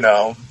because,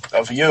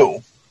 of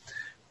you.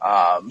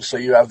 So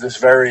you have this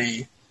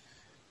very,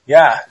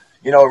 it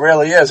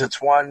really is.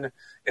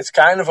 It's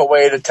kind of a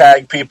way to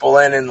tag people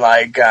in and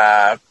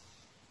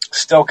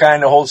still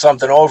kind of hold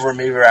something over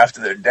them even after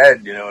they're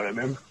dead, you know what I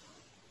mean?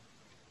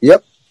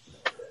 Yep.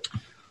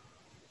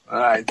 All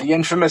right, the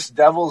infamous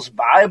Devil's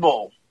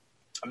Bible,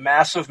 a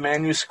massive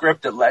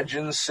manuscript that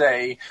legends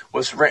say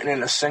was written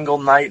in a single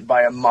night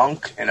by a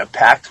monk in a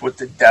pact with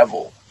the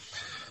devil.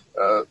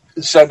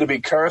 is said to be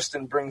cursed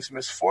and brings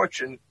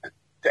misfortune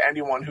to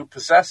anyone who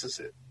possesses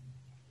it.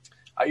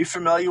 Are you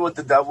familiar with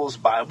the Devil's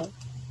Bible?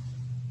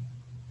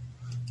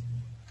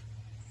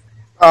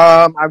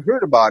 I've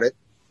heard about it.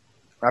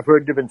 I've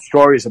heard different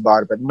stories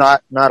about it, but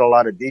not a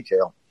lot of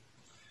detail.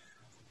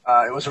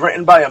 It was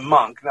written by a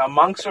monk. Now,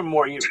 monks are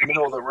more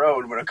middle of the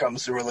road when it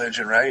comes to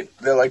religion, right?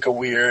 They're like a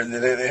weird,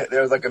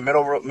 they're like a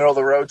middle of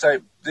the road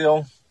type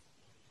deal.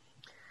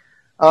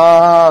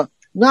 Not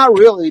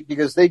really,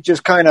 because they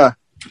just kind of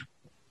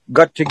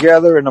got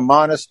together in a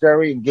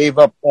monastery and gave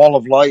up all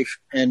of life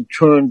and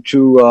turned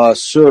to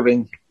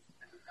serving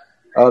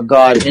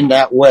God in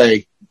that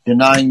way,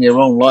 denying their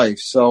own life.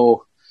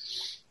 So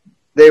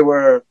they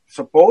were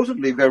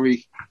supposedly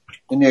very,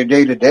 in their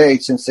day-to-day,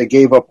 since they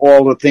gave up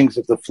all the things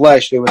of the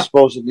flesh, they were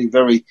supposedly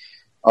very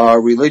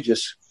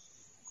religious.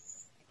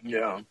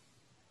 Yeah.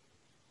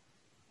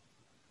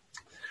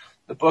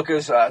 The book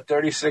is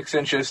 36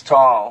 inches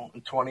tall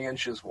and 20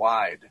 inches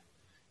wide,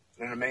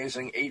 and an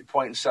amazing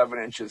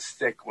 8.7 inches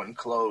thick when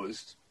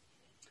closed.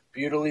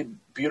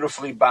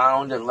 Beautifully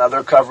bound in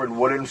leather-covered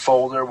wooden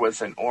folder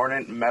with an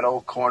ornate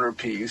metal corner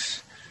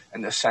piece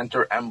and the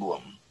center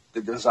emblem.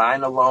 The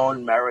design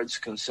alone merits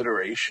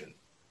consideration.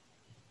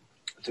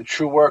 It's a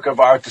true work of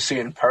art to see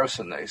in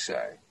person, they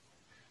say.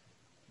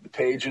 The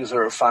pages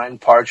are a fine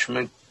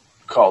parchment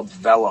called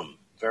vellum,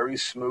 very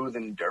smooth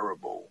and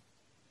durable.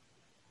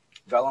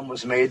 Vellum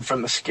was made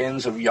from the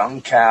skins of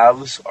young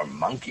calves or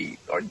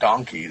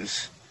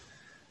donkeys.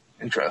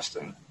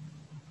 Interesting.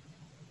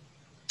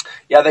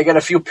 Yeah, they get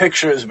a few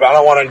pictures, but I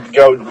don't want to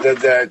go.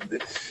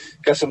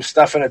 Got some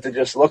stuff in it that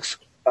just looks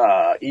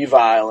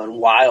evil and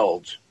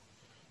wild.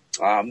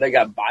 They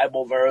got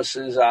Bible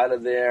verses out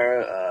of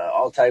there,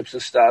 all types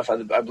of stuff. I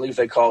believe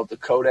they call it the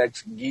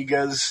Codex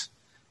Gigas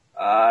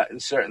in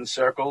certain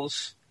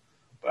circles.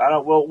 But I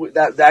don't. Well,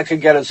 that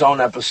could get its own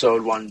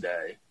episode one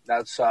day.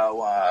 That's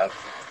how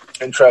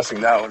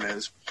interesting that one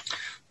is.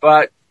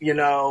 But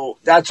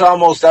that's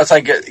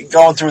like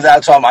going through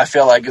that. I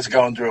feel like it's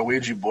going through a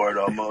Ouija board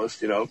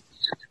almost. We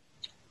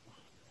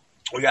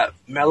got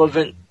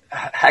malevolent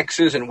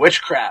hexes and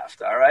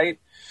witchcraft. All right.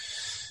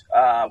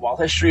 While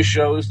history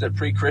shows that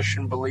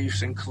pre-Christian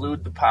beliefs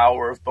include the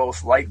power of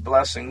both light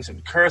blessings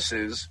and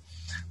curses,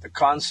 the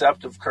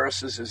concept of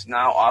curses is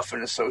now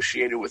often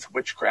associated with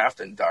witchcraft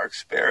and dark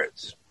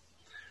spirits.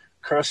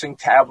 Cursing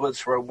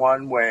tablets were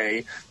one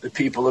way the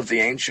people of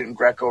the ancient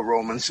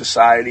Greco-Roman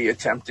society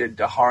attempted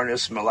to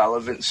harness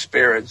malevolent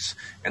spirits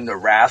and the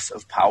wrath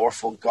of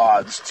powerful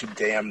gods to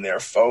damn their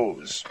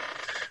foes.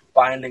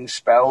 Binding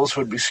spells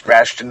would be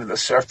scratched into the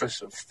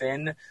surface of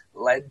thin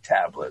lead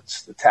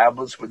tablets. The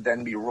tablets would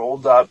then be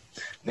rolled up,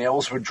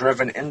 nails were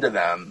driven into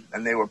them,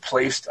 and they were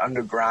placed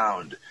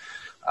underground,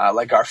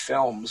 like our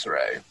films,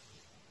 Ray.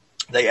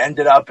 They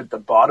ended up at the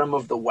bottom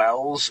of the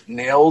wells,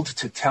 nailed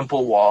to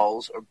temple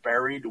walls, or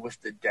buried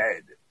with the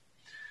dead.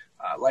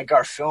 Like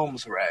our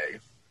films, Ray.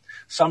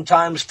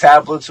 Sometimes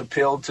tablets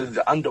appealed to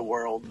the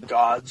underworld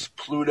gods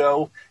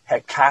Pluto,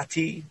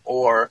 Hecate,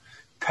 or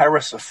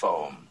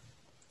Persephone,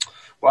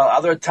 while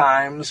other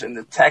times in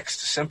the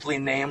text simply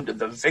named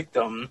the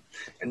victim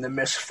and the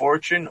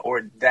misfortune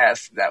or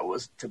death that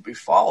was to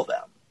befall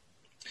them.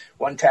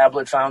 One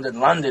tablet found in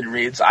London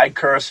reads, "I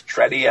curse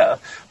Tretia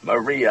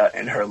Maria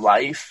in her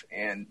life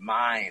and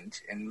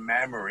mind and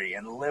memory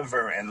and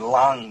liver and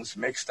lungs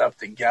mixed up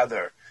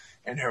together,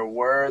 and her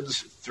words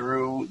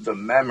through the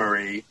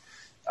memory.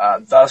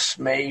 Thus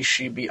may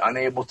she be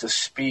unable to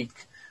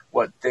speak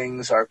what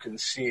things are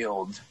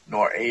concealed,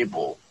 nor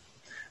able."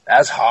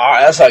 That's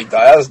hard.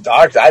 That's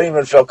dark. I didn't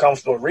even feel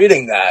comfortable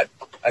reading that.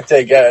 I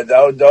take it.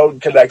 Don't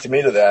connect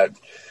me to that.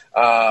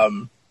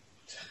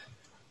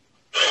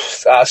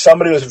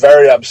 Somebody was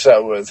very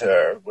upset with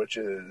her, which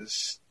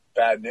is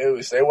bad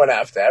news. They went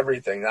after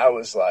everything. That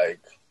was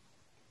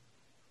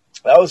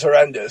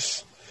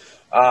horrendous.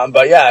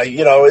 But yeah,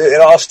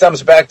 it all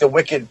stems back to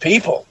wicked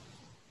people.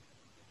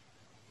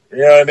 You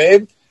know what I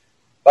mean?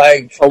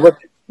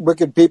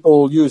 Wicked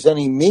people use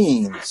any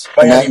means.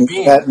 By any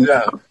means,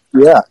 yeah.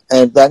 Yeah,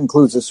 and that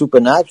includes the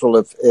supernatural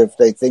if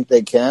they think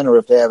they can or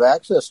if they have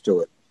access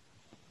to it.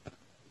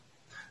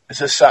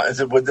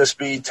 Would this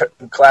be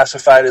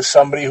classified as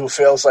somebody who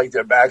feels like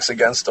their back's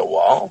against a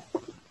wall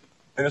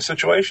in a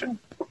situation?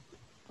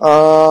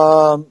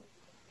 I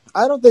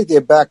don't think their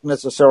back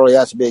necessarily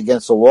has to be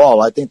against the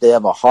wall. I think they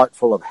have a heart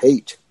full of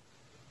hate.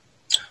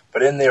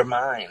 But in their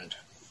mind.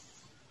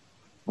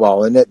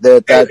 Well, and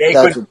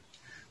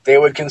they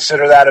would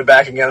consider that a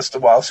back against the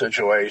wall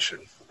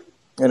situation.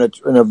 In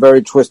a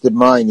very twisted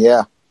mind,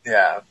 yeah.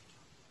 Yeah.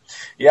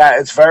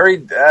 It's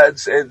very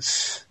it's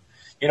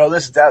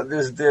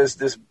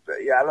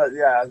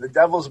the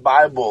Devil's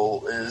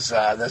Bible is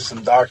there's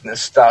some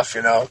darkness stuff,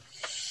 but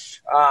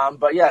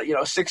yeah,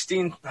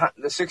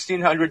 the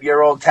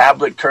 1600-year-old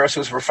tablet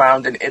curses were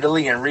found in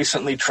Italy and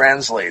recently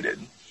translated.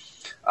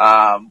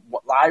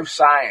 Live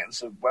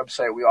Science, a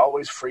website we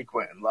always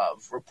frequent and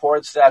love,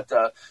 reports that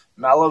the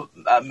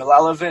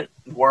malevolent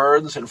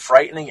words and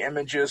frightening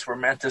images were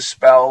meant to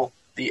spell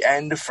the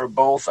end for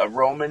both a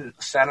Roman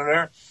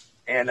senator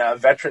and a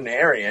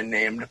veterinarian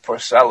named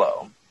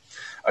Porcello.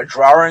 A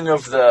drawing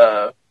of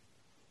the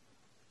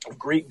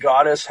Greek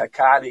goddess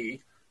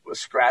Hecate was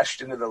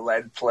scratched into the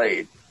lead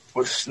plate,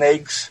 with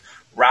snakes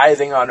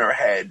writhing on her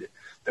head.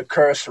 The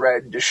curse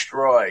read,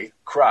 "Destroy,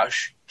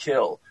 crush,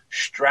 kill,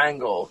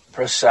 strangle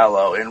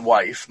Porcello and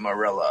wife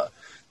Marilla.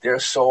 Their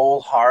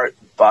soul, heart,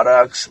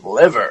 buttocks,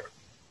 liver."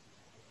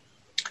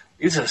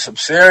 These are some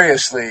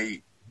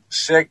seriously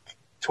sick,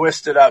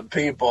 twisted up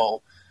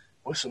people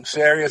with some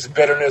serious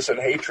bitterness and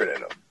hatred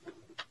in them.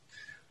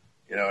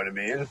 You know what I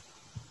mean?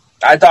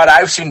 I thought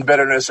I've seen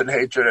bitterness and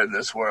hatred in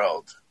this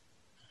world.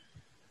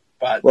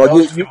 But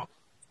well,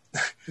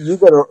 you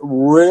got to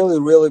really,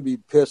 really be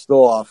pissed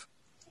off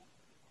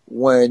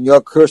when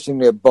you're cursing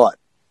their butt.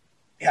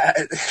 Yeah,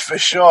 for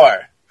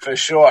sure. For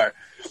sure.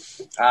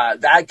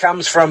 That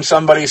comes from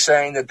somebody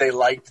saying that they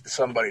liked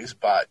somebody's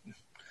butt.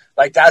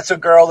 Like, that's a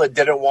girl that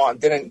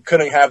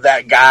couldn't have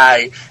that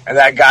guy, and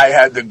that guy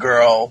had the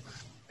girl,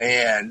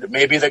 and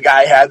maybe the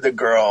guy had the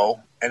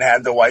girl and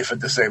had the wife at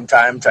the same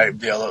time type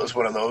deal. It was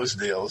one of those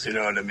deals, you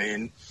know what I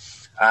mean?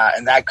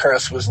 And that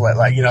curse was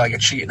like a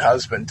cheating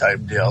husband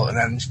type deal. And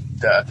then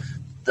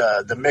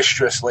the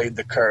mistress laid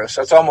the curse.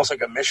 That's almost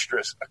like a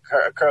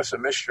curse a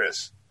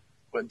mistress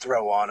would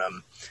throw on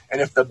him.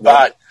 And if the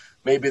butt,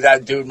 maybe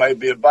that dude might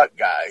be a butt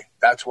guy.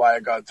 That's why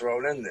it got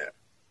thrown in there.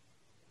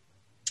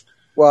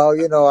 Well,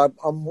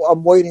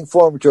 I'm waiting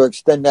for him to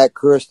extend that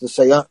curse to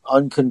say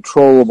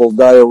uncontrollable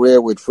diarrhea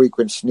with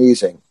frequent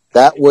sneezing.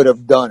 That would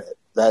have done it.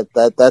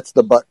 That's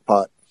the butt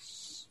pot.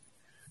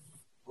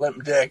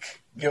 Limp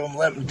dick. Give him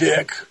limp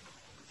dick.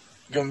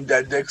 Give him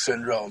dead dick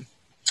syndrome.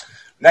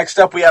 Next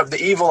up, we have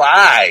the evil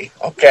eye.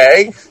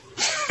 Okay.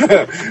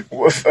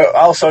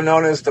 Also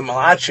known as the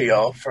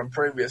Malaccio from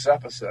previous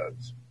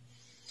episodes.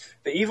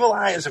 The evil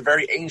eye is a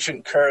very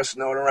ancient curse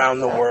known around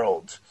the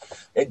world.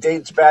 It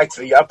dates back to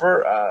the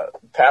upper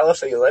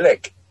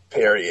Paleolithic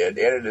period,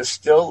 and it is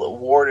still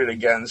warded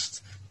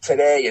against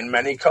today in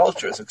many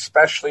cultures,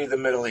 especially the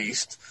Middle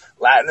East,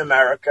 Latin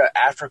America,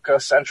 Africa,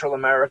 Central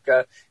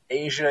America,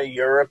 Asia,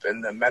 Europe,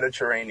 and the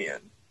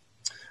Mediterranean.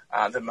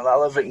 The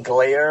malevolent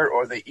glare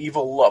or the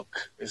evil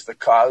look is the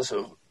cause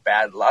of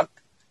bad luck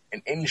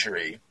and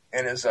injury,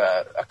 and is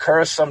a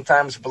curse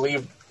sometimes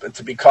believed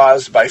to be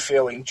caused by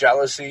feeling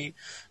jealousy,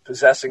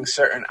 possessing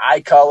certain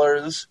eye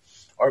colors,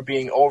 or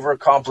being over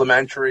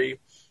complimentary,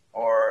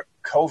 or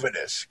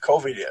covetous.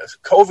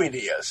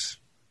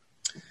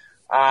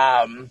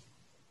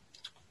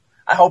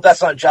 I hope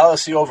that's not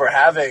jealousy over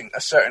having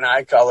a certain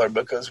eye color,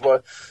 because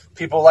what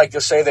people like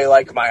to say, they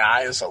like my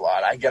eyes a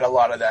lot. I get a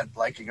lot of that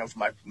liking of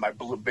my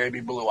baby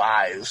blue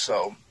eyes,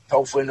 so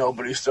hopefully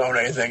nobody's throwing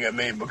anything at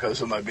me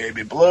because of my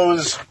baby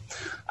blues.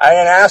 I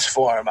didn't ask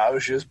for them. I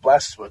was just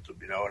blessed with them,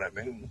 you know what I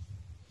mean?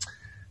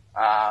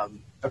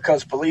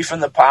 Because belief in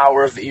the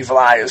power of the evil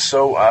eye is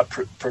so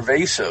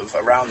pervasive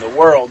around the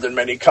world in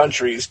many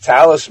countries,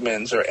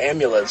 talismans or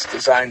amulets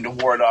designed to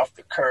ward off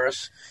the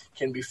curse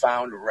can be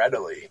found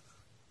readily.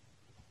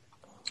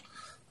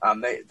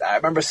 I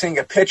remember seeing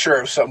a picture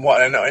of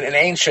someone, an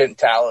ancient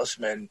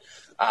talisman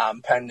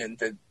pendant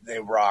that they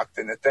rocked,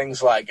 and the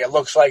thing's like, it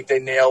looks like they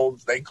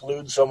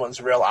glued someone's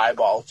real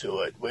eyeball to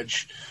it,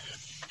 which,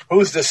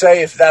 who's to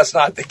say if that's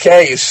not the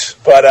case,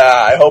 but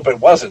I hope it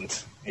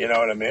wasn't, you know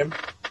what I mean?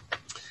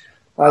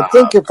 I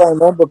think if I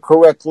remember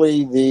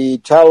correctly, the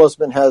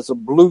talisman has a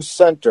blue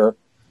center,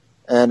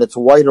 and it's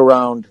white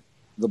around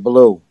the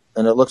blue,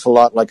 and it looks a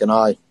lot like an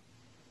eye.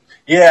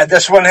 Yeah,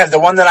 this one the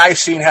one that I've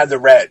seen had the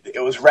red.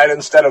 It was red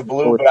instead of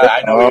blue, but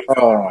I know what you're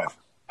going with.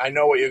 I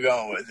know what you're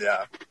going with,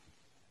 yeah.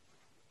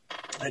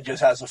 It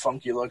just has a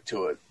funky look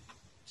to it.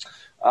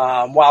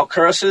 While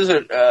curses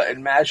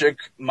and magic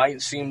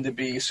might seem to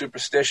be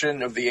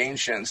superstition of the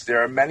ancients,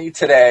 there are many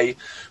today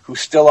who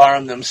still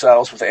arm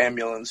themselves with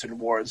amulets and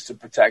wards to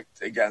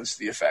protect against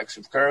the effects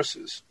of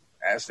curses,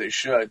 as they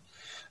should.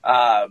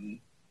 Our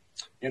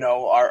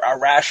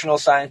rational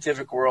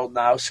scientific world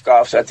now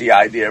scoffs at the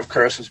idea of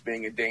curses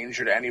being a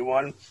danger to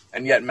anyone,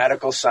 and yet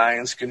medical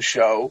science can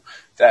show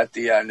that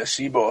the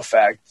nocebo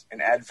effect,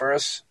 an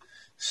adverse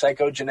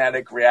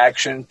psychogenetic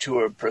reaction to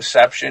a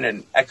perception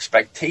and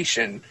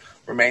expectation,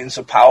 remains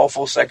a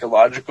powerful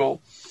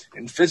psychological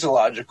and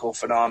physiological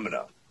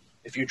phenomena.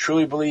 If you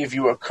truly believe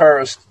you are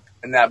cursed,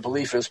 and that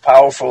belief is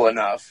powerful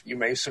enough, you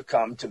may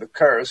succumb to the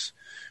curse,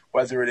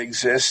 whether it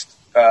exists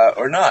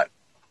or not.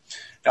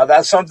 Now,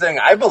 that's something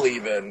I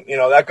believe in.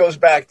 That goes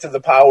back to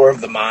the power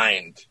of the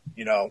mind.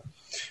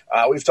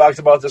 We've talked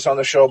about this on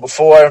the show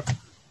before.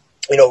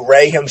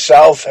 Ray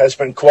himself has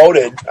been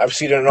quoted, I've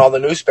seen it in all the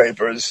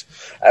newspapers,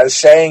 as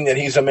saying that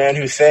he's a man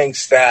who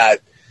thinks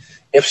that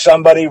if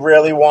somebody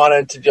really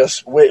wanted to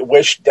just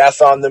wish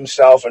death on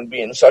themselves and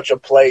be in such a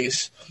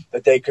place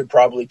that they could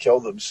probably kill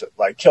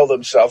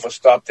themselves or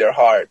stop their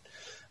heart.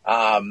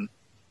 And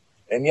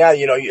yeah,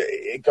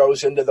 it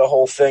goes into the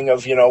whole thing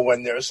of,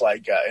 when there's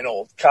like an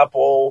old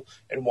couple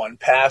and one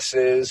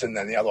passes and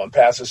then the other one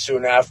passes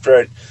soon after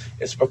it,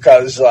 it's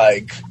because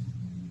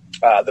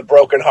the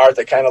broken heart,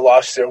 they kind of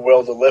lost their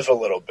will to live a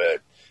little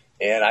bit.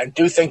 And I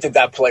do think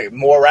that play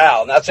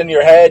morale, and that's in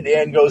your head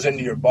and goes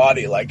into your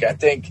body. Like, I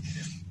think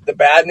the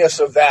badness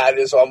of that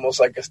is almost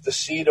like the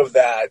seed of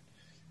that.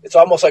 It's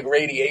almost like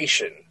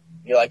radiation,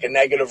 like a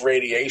negative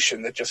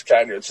radiation that just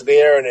kind of, it's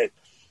there and it,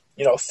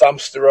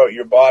 thumps throughout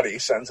your body,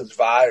 sends its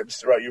vibes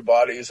throughout your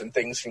bodies, and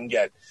things can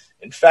get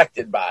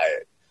infected by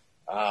it.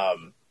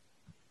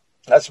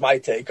 That's my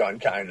take on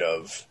kind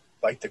of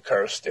like the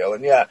curse deal.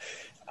 And yeah,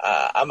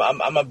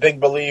 I'm a big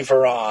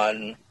believer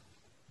on,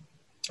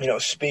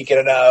 speaking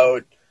it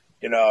out.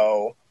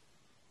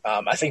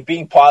 I think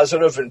being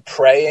positive and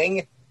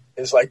praying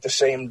is like the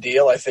same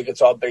deal. I think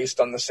it's all based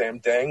on the same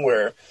thing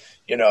where,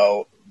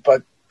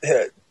 but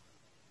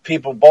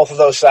people, both of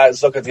those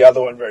sides look at the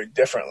other one very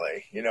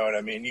differently. You know what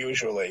I mean?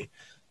 Usually.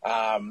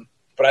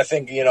 But I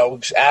think,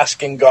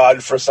 asking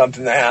God for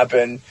something to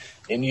happen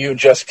and you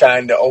just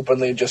kind of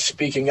openly just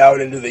speaking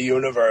out into the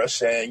universe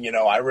saying,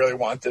 I really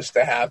want this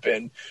to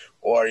happen,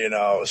 or,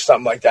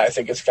 something like that. I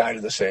think it's kind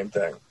of the same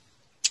thing.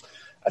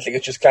 I think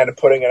it's just kind of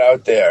putting it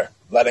out there,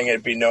 letting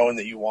it be known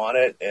that you want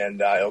it,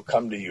 and it'll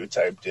come to you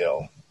type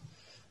deal.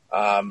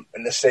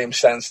 In the same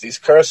sense, these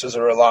curses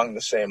are along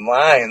the same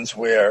lines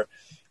where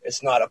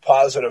it's not a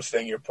positive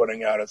thing you're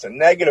putting out, it's a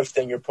negative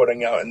thing you're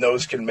putting out, and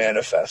those can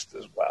manifest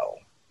as well,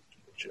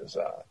 which is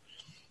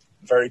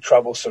very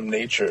troublesome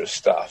nature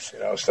stuff,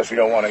 stuff you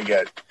don't want to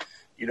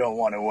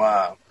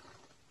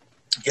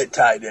get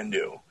tied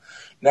into.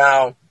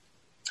 Now,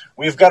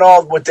 we've got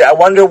I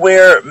wonder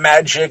where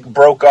magic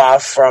broke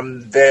off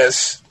from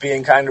this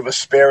being kind of a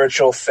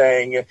spiritual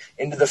thing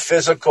into the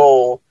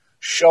physical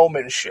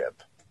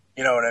showmanship,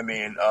 you know what I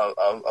mean,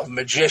 of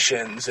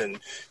magicians and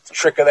the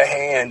trick of the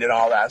hand and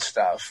all that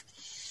stuff.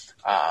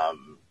 I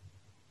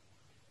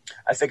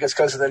think it's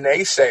because of the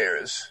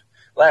naysayers.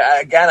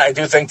 Again, I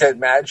do think that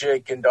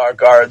magic and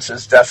dark arts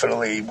is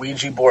definitely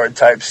Ouija board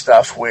type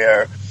stuff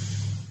where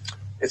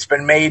it's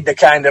been made to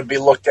kind of be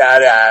looked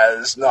at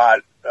as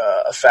not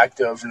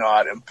effective,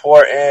 not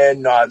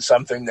important, not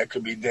something that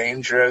could be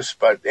dangerous,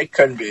 but it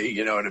can be,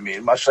 you know what I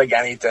mean? Much like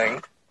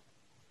anything.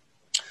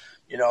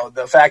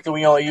 The fact that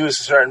we only use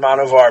a certain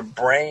amount of our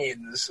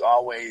brains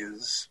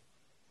always,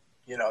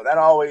 that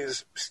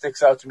always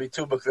sticks out to me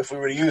too, because if we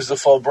were to use the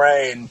full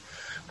brain,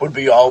 would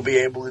we all be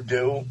able to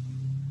do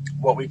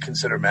what we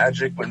consider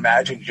magic? Would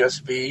magic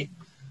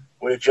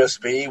would it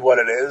just be what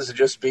it is? It'd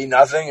just be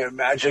nothing, and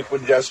magic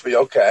would just be,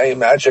 okay,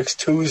 magic's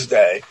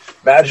Tuesday.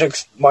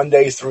 Magic's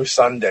Monday through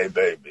Sunday,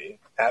 baby.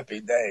 Happy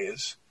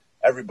days.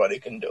 Everybody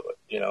can do it,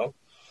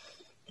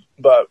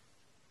 But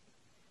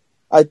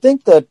I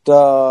think that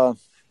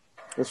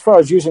as far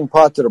as using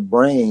parts of the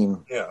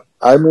brain, yeah.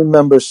 I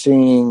remember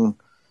seeing,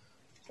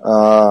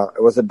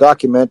 it was a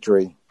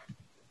documentary,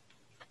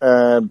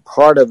 and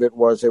part of it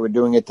was they were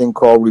doing a thing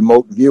called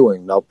remote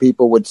viewing. Now,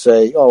 people would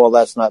say, oh, well,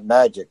 that's not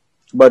magic.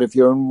 But if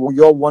you're in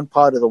one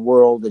part of the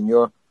world and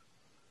you're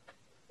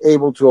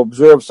able to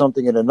observe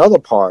something in another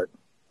part,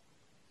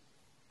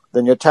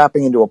 then you're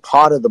tapping into a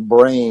part of the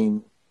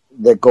brain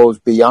that goes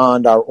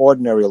beyond our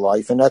ordinary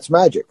life, and that's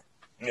magic.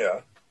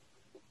 Yeah.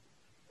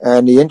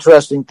 And the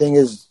interesting thing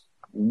is,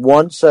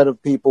 one set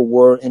of people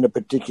were in a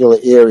particular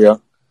area.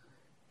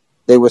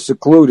 They were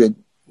secluded.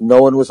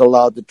 No one was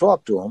allowed to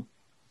talk to them.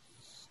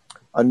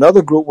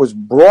 Another group was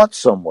brought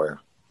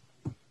somewhere.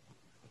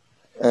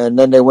 And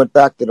then they went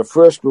back to the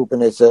first group and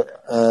they said,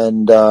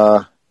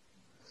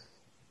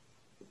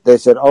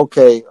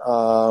 okay,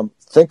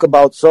 think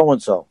about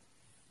so-and-so.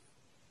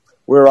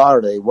 Where are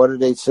they? What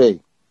did they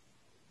see?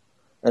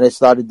 And they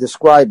started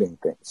describing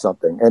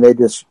something. And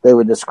they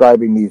were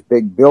describing these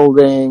big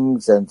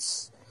buildings and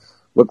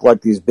looked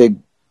like these big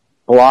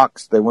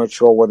blocks. They weren't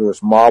sure whether it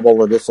was marble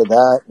or this or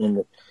that.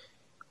 And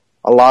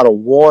a lot of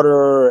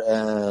water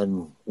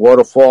and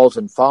waterfalls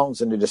and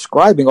fountains. And they're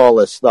describing all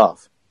this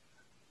stuff.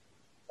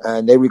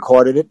 And they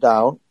recorded it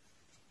down.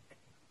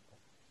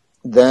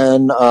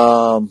 Then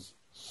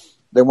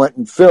they went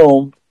and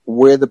filmed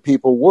where the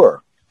people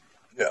were.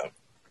 Yeah.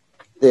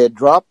 They had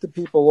dropped the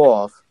people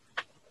off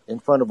in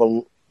front of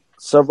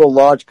several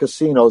large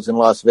casinos in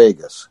Las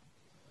Vegas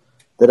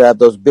that have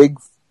those big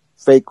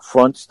fake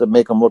fronts that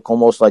make them look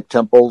almost like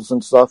temples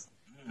and stuff.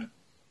 Mm-hmm.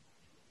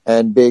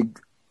 And big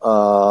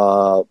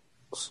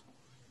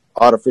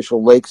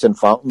artificial lakes and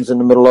fountains in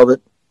the middle of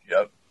it.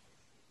 Yep.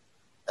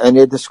 And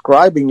they're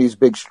describing these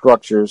big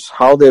structures,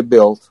 how they're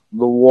built,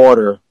 the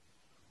water,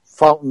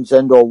 fountains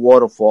and/or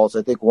waterfalls.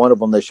 I think one of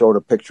them they showed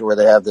a picture where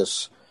they have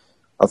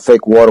a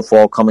fake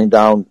waterfall coming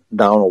down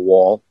a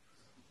wall.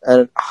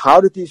 And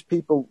how did these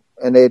people,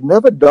 and they had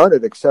never done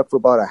it except for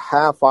about a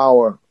half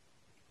hour,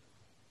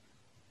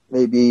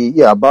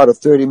 about a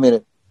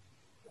 30-minute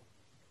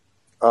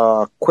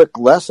quick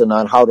lesson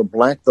on how to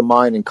blank the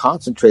mind and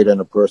concentrate on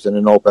a person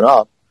and open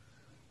up.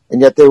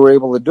 And yet they were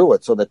able to do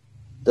it. So that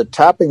the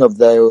tapping of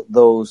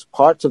those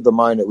parts of the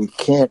mind that we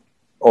can't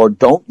or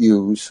don't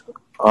use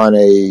on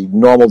a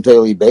normal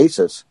daily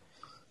basis,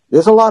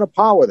 there's a lot of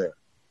power there.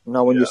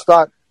 Now, when you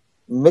start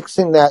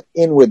mixing that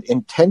in with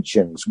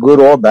intentions, good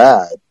or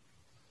bad,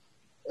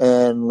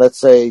 and let's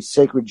say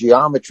sacred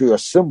geometry or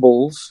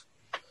symbols,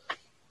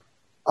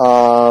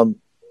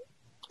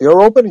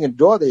 You're opening a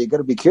door that you got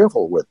to be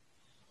careful with.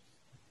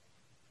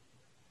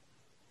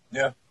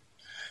 Yeah.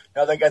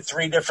 Now they got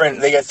three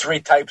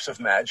types of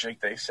magic.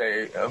 They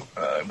say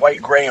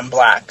white, gray, and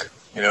black.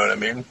 You know what I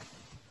mean?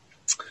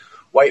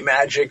 White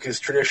magic has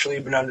traditionally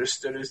been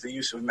understood as the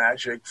use of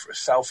magic for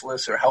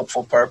selfless or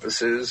helpful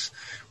purposes,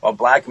 while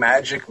black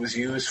magic was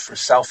used for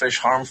selfish,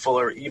 harmful,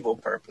 or evil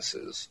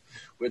purposes,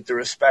 with the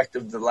respect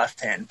of the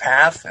left-hand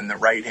path and the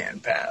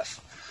right-hand path.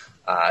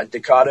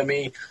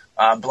 Dichotomy,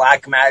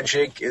 black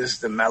magic is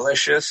the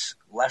malicious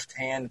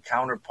left-hand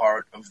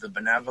counterpart of the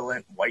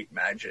benevolent white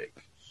magic.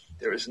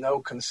 There is no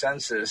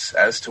consensus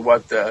as to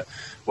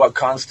what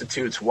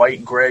constitutes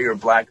white, gray, or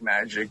black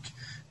magic.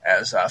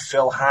 As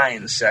Phil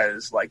Hines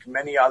says, like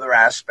many other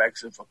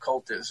aspects of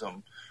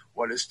occultism,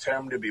 what is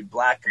termed to be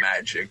black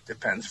magic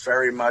depends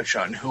very much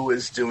on who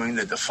is doing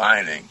the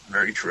defining.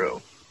 Very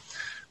true.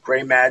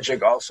 Gray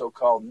magic, also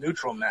called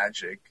neutral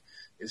magic,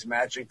 is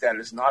magic that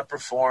is not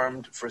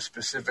performed for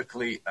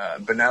specifically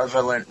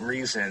benevolent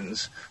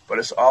reasons, but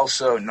is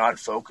also not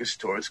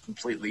focused towards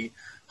completely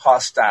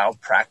hostile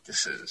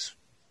practices.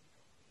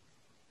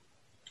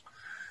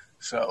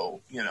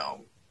 So,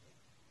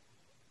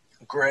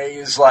 Gray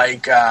is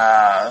like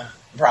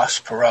Ross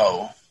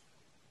Perot.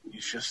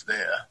 He's just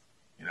there.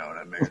 You know what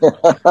I mean?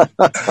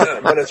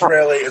 But it's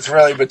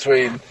really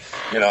between,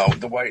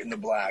 the white and the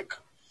black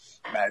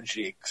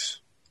magiques.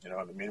 You know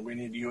what I mean? We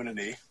need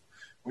unity.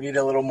 We need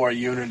a little more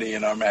unity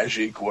in our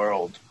magique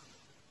world.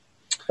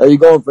 Are you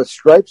going for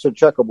stripes or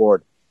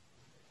checkerboard?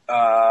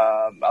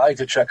 I like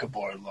the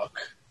checkerboard look.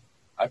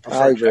 I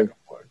prefer checkerboard.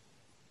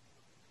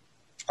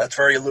 That's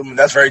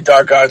very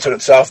dark arts in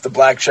itself, the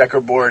black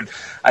checkerboard.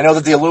 I know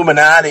that the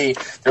Illuminati,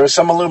 there was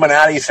some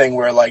Illuminati thing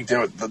where like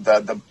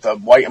the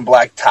white and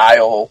black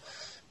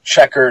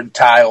checkered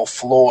tile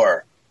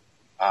floor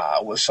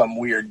was some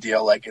weird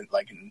deal. I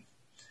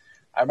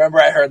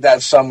remember I heard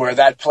that somewhere.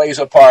 That plays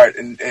a part,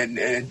 and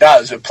it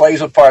does. It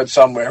plays a part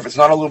somewhere. If it's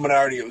not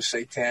Illuminati, it was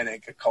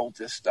satanic,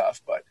 occultist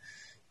stuff. But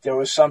there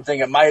was something,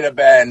 it might have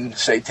been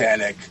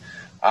satanic.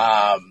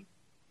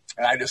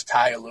 And I just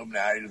tie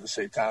Illuminati to the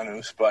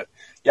Satanus. But,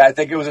 yeah, I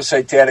think it was a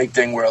satanic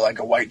thing where, like,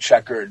 a white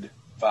checkered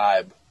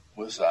vibe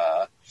was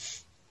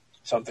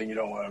something you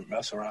don't want to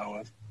mess around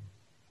with.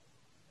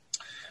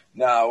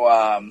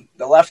 Now,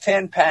 the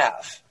left-hand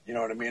path, you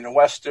know what I mean? In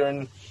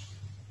Western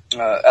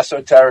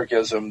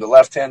esotericism, the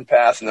left-hand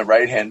path and the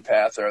right-hand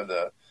path are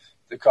the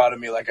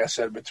dichotomy, like I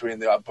said, between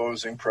the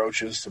opposing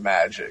approaches to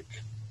magic.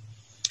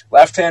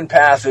 Left-hand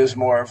path is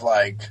more of,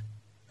 like,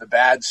 the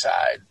bad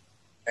side.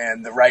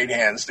 And the right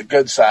hand's the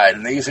good side.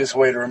 And the easiest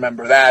way to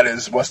remember that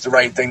is what's the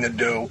right thing to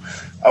do?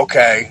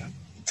 Okay,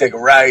 take a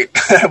right.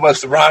 What's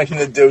the wrong thing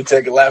to do?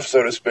 Take a left,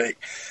 so to speak.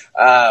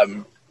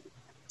 There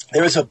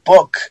was a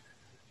book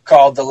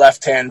called The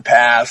Left-Hand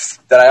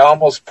Path that I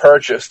almost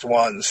purchased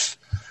once.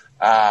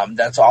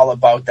 That's all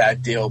about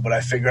that deal, but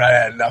I figured I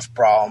had enough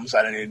problems.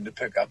 I needed to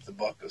pick up the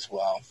book as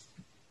well.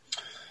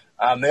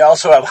 They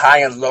also have high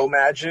and low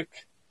magic.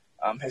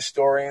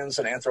 Historians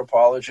and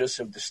anthropologists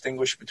have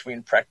distinguished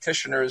between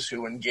practitioners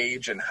who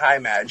engage in high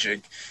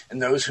magic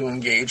and those who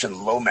engage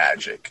in low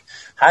magic.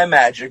 High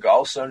magic,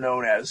 also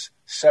known as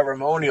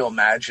ceremonial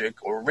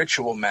magic or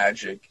ritual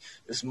magic,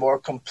 is more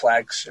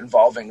complex,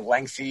 involving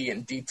lengthy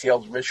and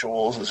detailed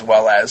rituals as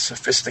well as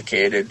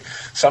sophisticated,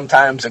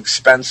 sometimes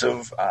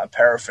expensive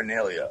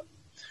paraphernalia.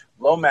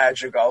 Low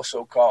magic,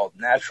 also called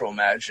natural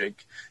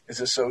magic, is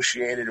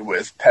associated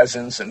with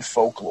peasants and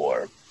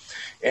folklore,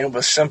 and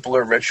with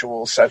simpler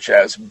rituals such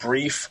as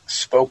brief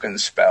spoken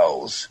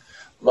spells.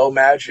 Low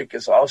magic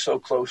is also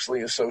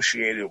closely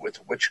associated with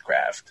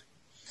witchcraft.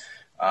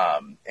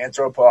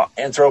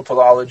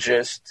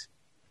 Anthropologist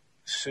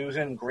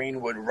Susan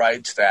Greenwood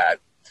writes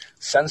that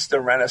since the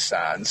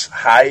Renaissance,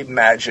 high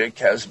magic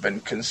has been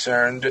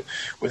concerned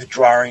with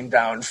drawing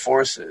down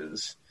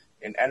forces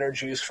and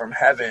energies from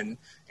heaven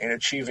and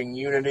achieving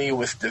unity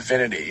with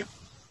divinity.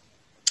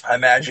 High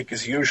magic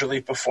is usually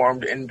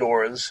performed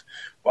indoors,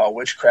 while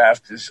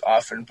witchcraft is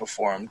often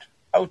performed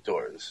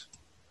outdoors.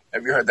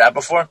 Have you heard that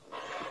before?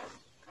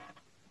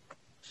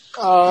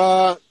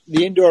 The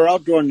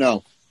indoor-outdoor,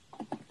 no.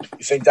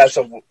 You think that's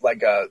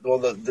because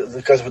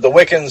the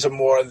Wiccans are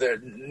more the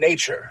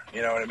nature,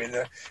 you know what I mean?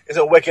 Is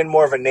a Wiccan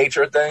more of a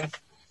nature thing?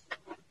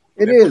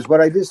 It is.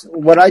 What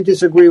I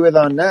disagree with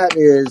on that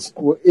is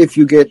if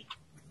you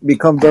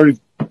become very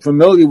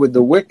familiar with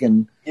the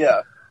Wiccan,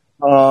 yeah,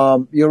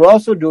 you're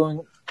also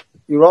dealing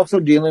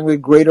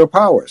with greater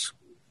powers.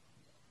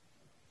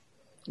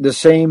 The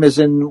same as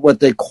in what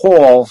they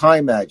call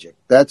high magic.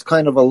 That's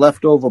kind of a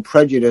leftover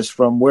prejudice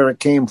from where it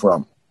came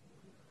from.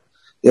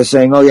 They're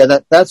saying, oh yeah,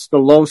 that's the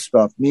low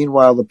stuff.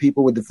 Meanwhile, the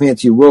people with the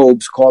fancy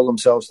robes call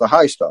themselves the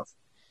high stuff.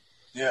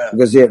 Yeah.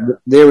 Because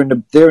they're in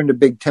the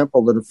big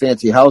temple at a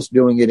fancy house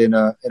doing it in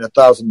a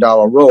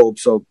 $1,000 robe,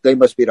 so they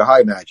must be the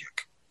high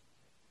magic.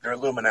 They're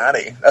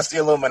Illuminati. That's the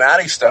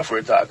Illuminati stuff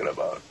we're talking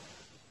about.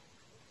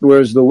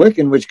 Whereas the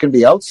Wiccan, which can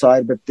be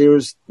outside, but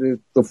there's the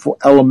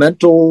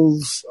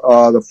elementals,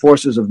 the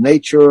forces of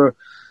nature,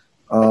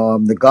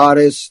 the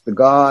goddess, the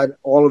god,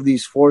 all of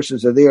these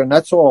forces are there, and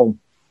that's all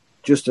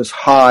just as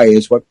high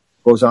as what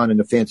goes on in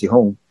the fancy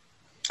home.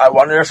 I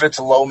wonder if it's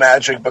low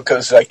magic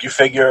because, like, you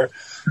figure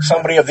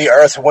somebody of the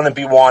earth wouldn't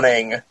be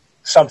wanting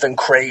something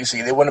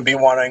crazy. They wouldn't be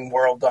wanting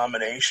world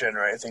domination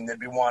or anything. They'd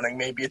be wanting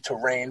maybe to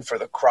rain for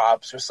the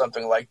crops or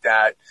something like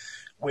that,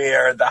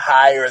 where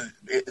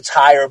it's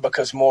higher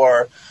because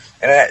more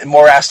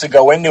has to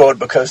go into it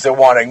because they're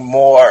wanting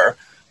more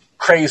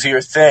crazier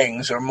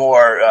things or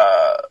more,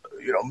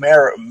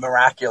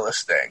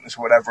 miraculous things,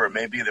 whatever it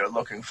may be they're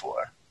looking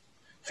for.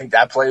 Think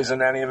that plays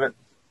in any of it?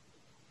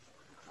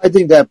 I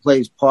think that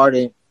plays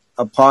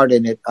a part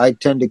in it. I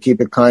tend to keep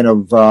it kind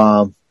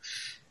of,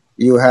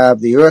 you have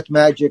the earth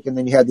magic and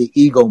then you have the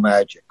ego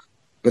magic,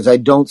 because I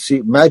don't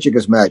see magic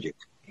as magic.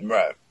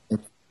 Right.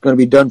 It's going to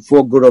be done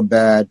for good or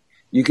bad.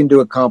 You can do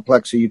it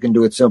complex or you can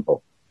do it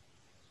simple.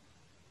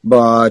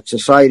 But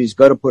society's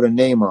got to put a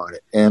name on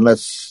it. And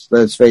let's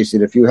face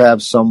it, if you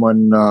have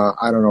someone,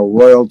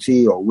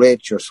 royalty or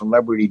rich or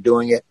celebrity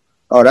doing it,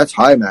 oh, that's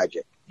high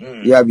magic.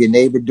 You have your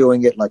neighbor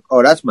doing it, like,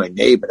 oh, that's my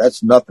neighbor.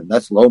 That's nothing.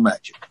 That's low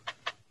magic.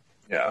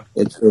 Yeah.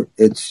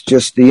 It's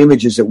just the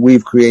images that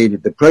we've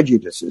created, the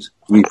prejudices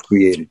we've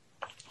created.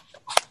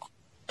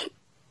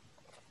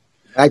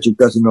 Magic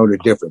doesn't know the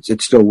difference.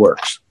 It still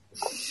works.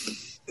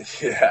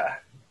 Yeah.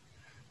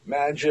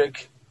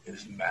 Magic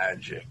is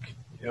magic.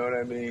 You know what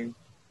I mean?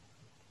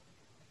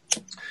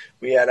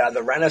 We had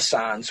the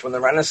Renaissance. When the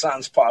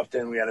Renaissance popped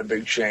in, we had a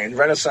big change.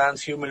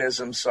 Renaissance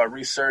humanism saw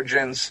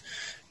resurgence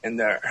in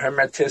the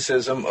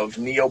hermeticism of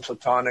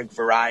Neoplatonic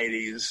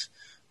varieties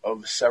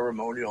of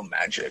ceremonial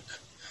magic.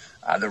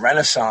 The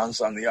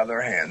Renaissance, on the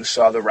other hand,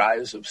 saw the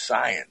rise of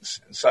science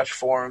in such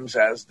forms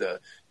as the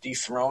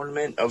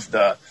dethronement of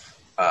the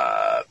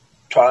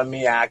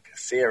Ptolemaic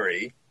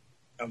theory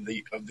of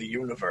the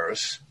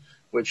universe,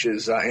 which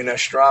is in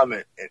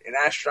astronomy. In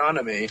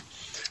astronomy,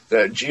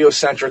 the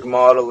geocentric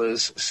model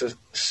is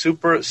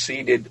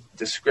superseded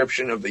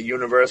description of the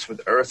universe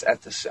with Earth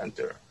at the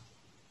center.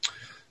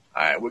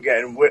 All right, we're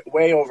getting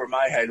way over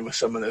my head with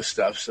some of this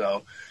stuff,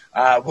 so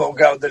we'll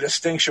get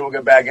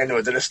back into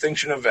it. The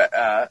distinction of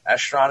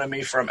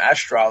astronomy from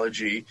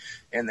astrology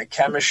and the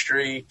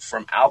chemistry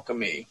from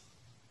alchemy.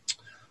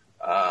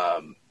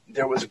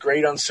 There was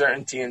great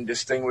uncertainty in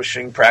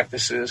distinguishing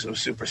practices of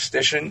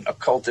superstition,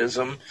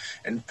 occultism,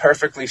 and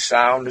perfectly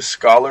sound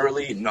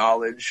scholarly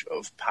knowledge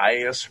of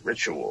pious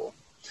ritual.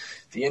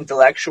 The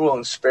intellectual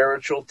and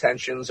spiritual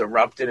tensions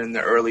erupted in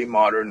the early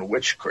modern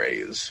witch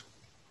craze,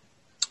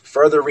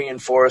 further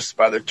reinforced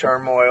by the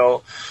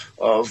turmoil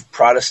of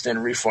Protestant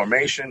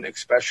Reformation,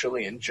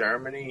 especially in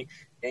Germany,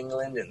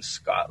 England, and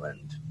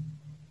Scotland.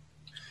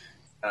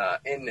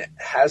 In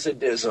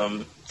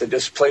Hasidism, the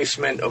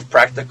displacement of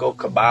practical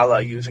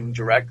Kabbalah using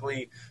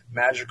directly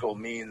magical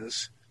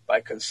means by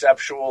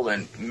conceptual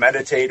and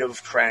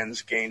meditative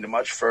trends gained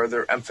much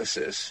further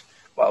emphasis,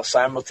 while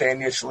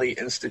simultaneously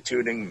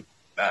instituting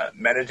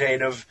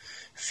meditative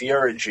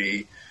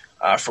theurgy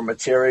for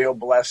material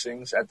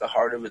blessings at the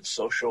heart of its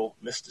social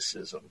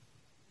mysticism.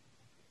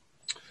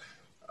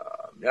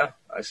 Yeah,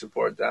 I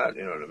support that,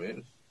 you know what I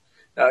mean?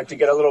 Now, to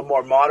get a little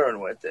more modern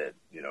with it,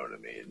 you know what I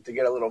mean? To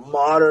get a little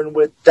modern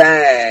with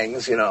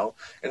things, you know.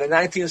 In the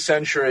 19th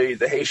century,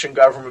 the Haitian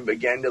government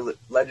began to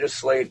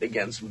legislate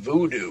against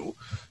voodoo,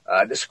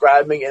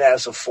 describing it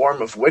as a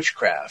form of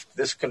witchcraft.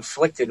 This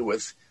conflicted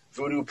with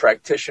voodoo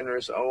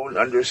practitioners' own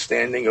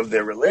understanding of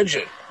their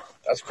religion.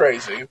 That's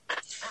crazy.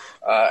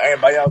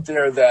 Anybody out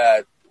there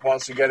that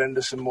wants to get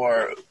into some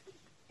more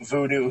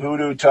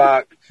hoodoo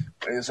talk,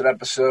 there's an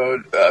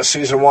episode,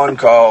 season 1,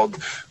 called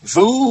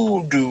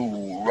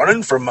Voodoo,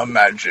 Running from My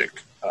Magic.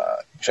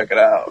 Check it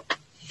out.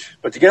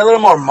 But to get a little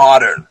more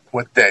modern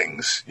with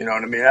things, you know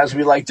what I mean, as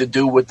we like to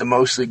do with the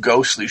Mostly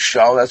Ghostly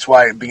show, that's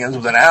why it begins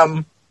with an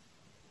M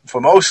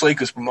for mostly,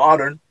 because we're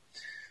modern.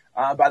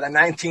 By the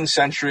 19th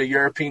century,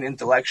 European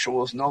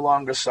intellectuals no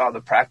longer saw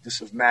the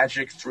practice of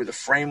magic through the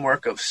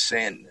framework of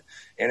sin,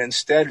 and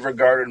instead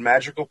regarded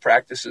magical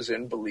practices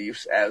and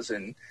beliefs as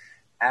an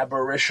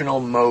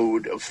aberrational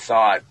mode of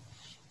thought,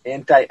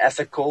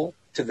 anti-ethical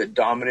to the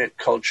dominant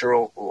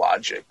cultural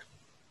logic,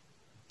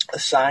 a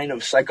sign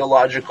of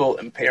psychological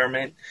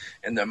impairment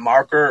and the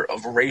marker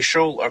of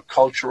racial or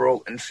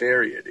cultural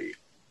inferiority.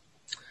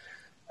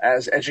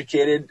 As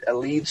educated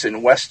elites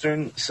in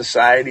Western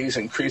societies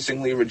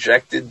increasingly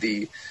rejected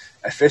the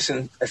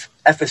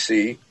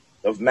efficacy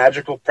of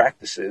magical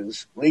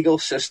practices, legal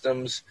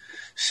systems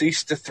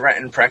ceased to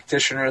threaten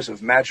practitioners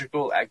of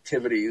magical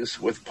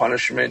activities with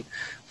punishment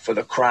for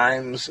the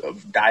crimes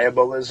of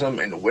diabolism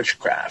and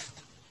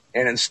witchcraft,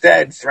 and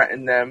instead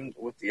threatened them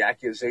with the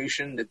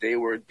accusation that they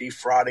were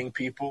defrauding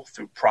people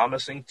through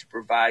promising to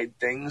provide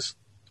things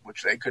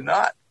which they could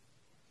not.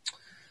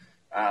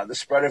 The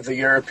spread of the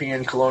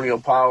European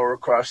colonial power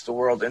across the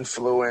world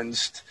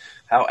influenced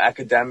how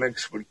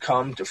academics would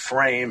come to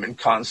frame and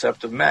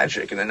concept of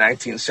magic. In the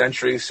 19th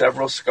century,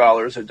 several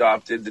scholars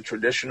adopted the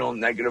traditional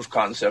negative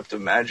concept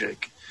of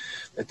magic.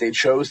 That they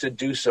chose to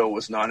do so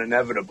was not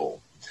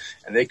inevitable.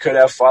 And they could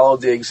have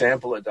followed the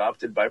example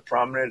adopted by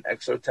prominent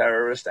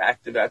exoterrorists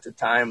active at the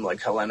time,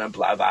 like Helena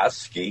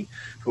Blavatsky,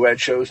 who had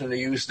chosen to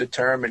use the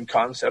term and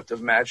concept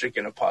of magic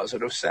in a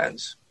positive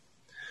sense.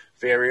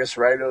 Various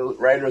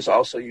writers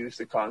also used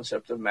the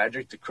concept of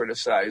magic to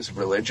criticize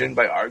religion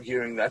by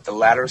arguing that the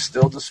latter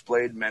still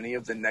displayed many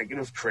of the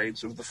negative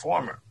traits of the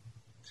former.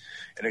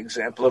 An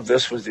example of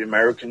this was the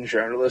American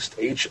journalist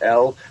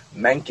H.L.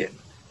 Mencken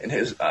in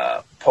his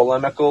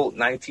polemical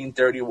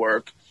 1930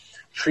 work,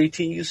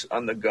 Treatise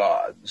on the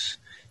Gods.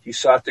 He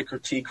sought to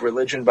critique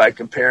religion by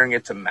comparing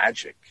it to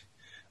magic,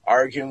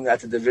 arguing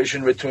that the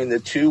division between the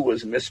two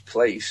was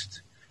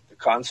misplaced. The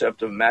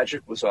concept of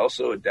magic was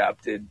also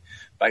adapted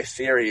by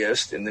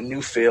theorists in the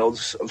new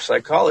fields of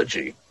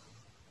psychology,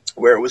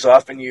 where it was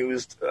often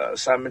used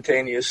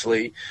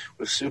simultaneously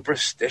with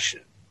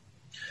superstition,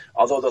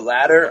 although the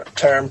latter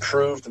term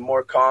proved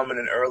more common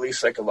in early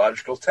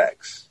psychological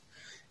texts.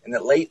 In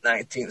the late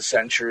 19th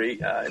century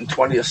and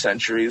 20th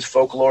centuries,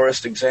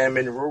 folklorists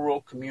examined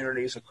rural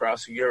communities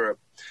across Europe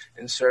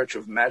in search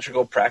of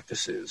magical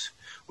practices,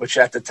 which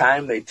at the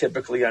time they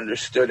typically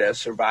understood as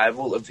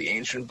survival of the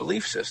ancient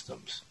belief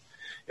systems.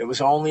 It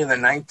was only in the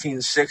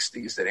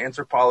 1960s that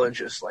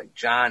anthropologists like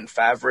John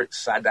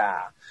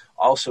Favret-Sada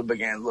also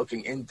began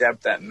looking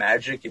in-depth at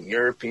magic in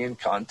European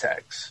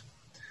contexts.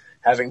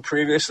 Having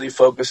previously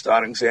focused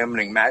on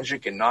examining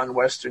magic in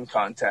non-Western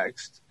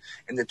contexts,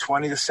 in the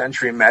 20th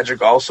century,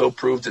 magic also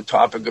proved a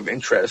topic of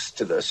interest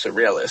to the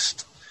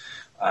Surrealists,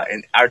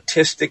 an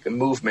artistic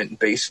movement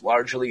based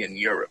largely in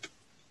Europe.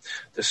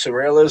 The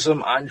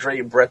Surrealism,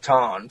 André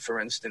Breton, for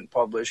instance,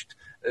 published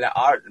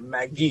L'Art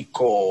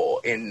Magico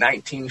in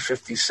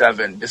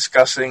 1957,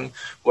 discussing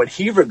what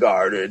he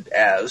regarded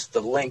as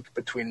the link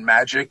between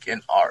magic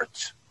and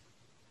art.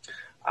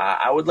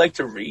 I would like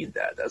to read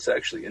that. That's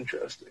actually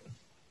interesting.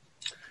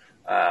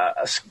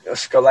 A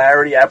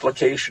scholarly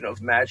application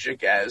of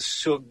magic as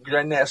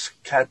suggestive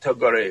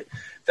category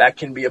that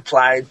can be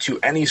applied to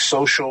any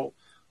social,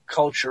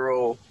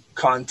 cultural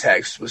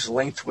context was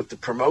linked with the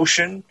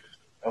promotion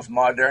of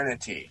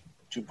modernity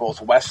to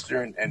both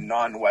Western and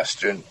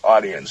non-Western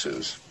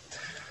audiences.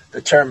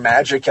 The term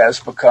magic has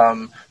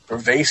become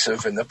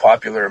pervasive in the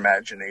popular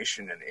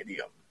imagination and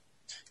idiom.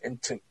 In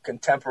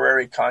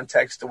contemporary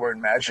context, the word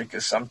magic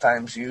is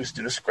sometimes used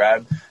to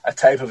describe a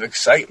type of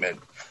excitement,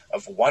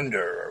 of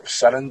wonder, or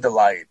sudden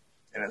delight,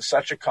 and in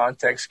such a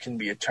context can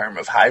be a term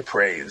of high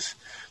praise.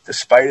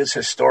 Despite its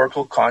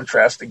historical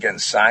contrast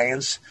against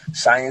science,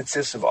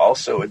 scientists have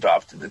also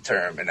adopted the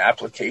term in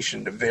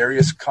application to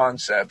various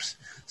concepts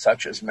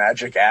such as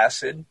magic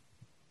acid,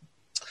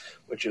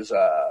 which is,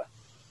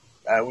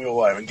 we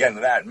will get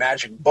into that,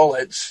 magic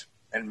bullets,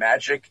 and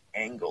magic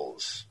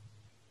angles.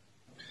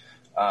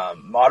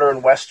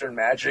 Modern Western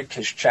magic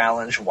has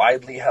challenged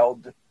widely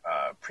held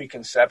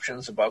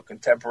preconceptions about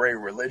contemporary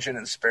religion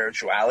and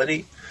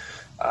spirituality.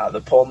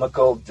 The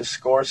polemical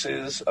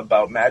discourses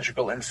about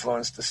magical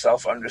influence the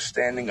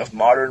self-understanding of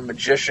modern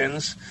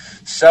magicians,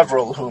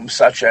 several whom,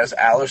 such as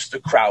Aleister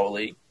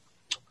Crowley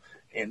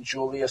and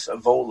Julius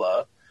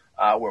Evola,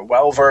 were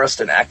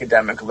well-versed in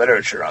academic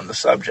literature on the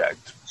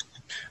subject.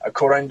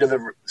 According to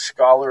the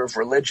scholar of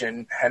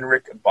religion,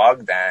 Henrik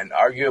Bogdan,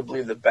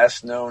 arguably the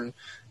best-known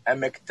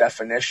emic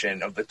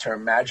definition of the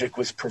term magic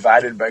was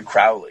provided by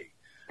Crowley.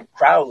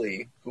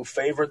 Crowley, who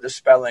favored the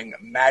spelling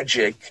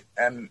magic,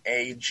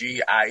 M-A-G-I-C-K,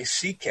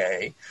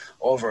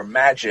 over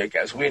magic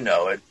as we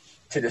know it,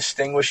 to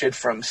distinguish it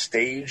from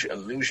stage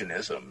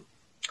illusionism,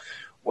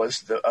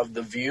 was of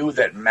the view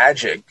that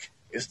magic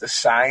is the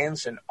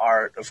science and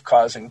art of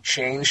causing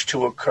change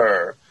to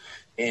occur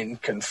in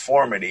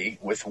conformity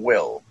with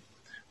will.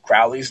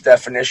 Crowley's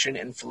definition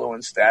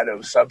influenced that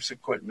of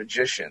subsequent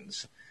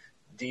magicians.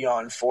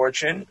 Dion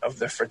Fortune of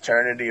the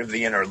Fraternity of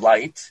the Inner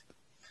Light,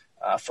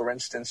 for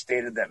instance,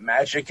 stated that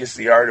magic is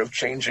the art of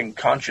changing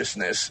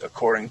consciousness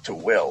according to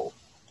will.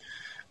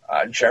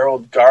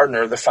 Gerald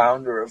Gardner, the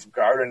founder of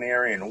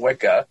Gardnerian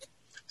Wicca,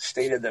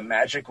 stated that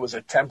magic was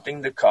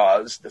attempting to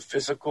cause the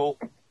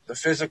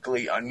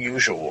physically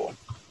unusual,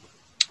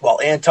 while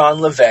Anton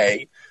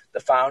LaVey, the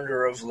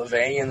founder of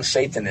LaVeyan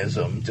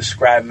Satanism,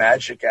 described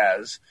magic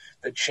as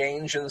the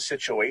change in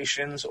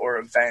situations or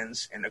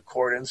events in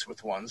accordance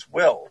with one's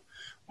will,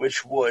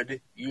 which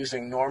would,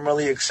 using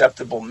normally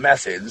acceptable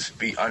methods,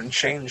 be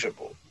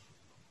unchangeable.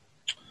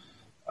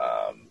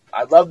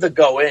 I'd love to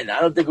go in.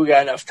 I don't think we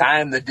got enough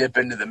time to dip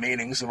into the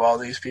meanings of all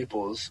these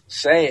people's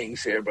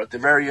sayings here, but they're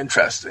very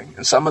interesting,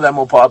 and some of them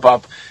will pop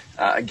up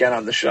again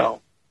on the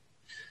show.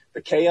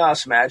 The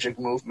chaos magic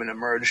movement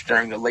emerged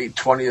during the late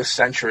 20th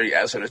century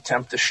as an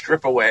attempt to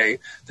strip away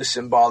the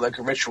symbolic,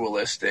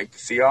 ritualistic,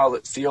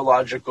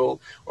 theological,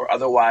 or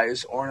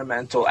otherwise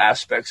ornamental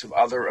aspects of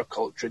other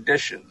occult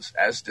traditions,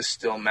 as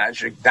distill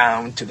magic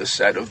down to the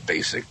set of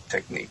basic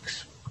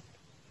techniques.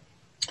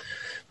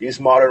 These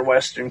modern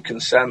Western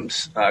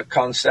concepts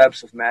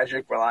of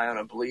magic rely on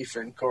a belief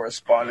in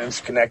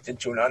correspondence connected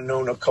to an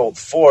unknown occult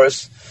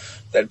force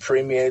that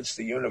permeates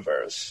the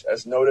universe.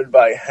 As noted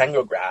by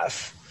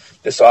Hengograph,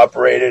 this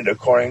operated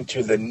according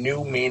to the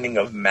new meaning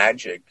of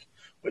magic,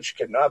 which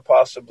could not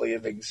possibly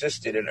have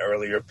existed in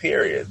earlier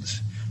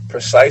periods,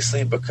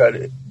 precisely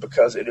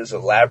because it is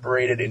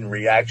elaborated in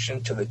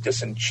reaction to the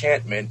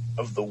disenchantment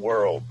of the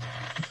world.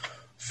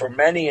 For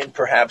many, and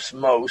perhaps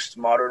most,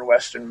 modern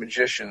Western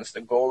magicians,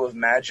 the goal of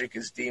magic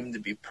is deemed to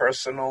be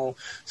personal,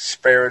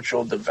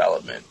 spiritual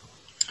development.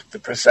 The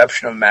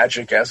perception of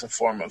magic as a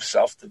form of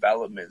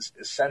self-development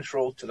is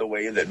central to the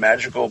way that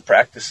magical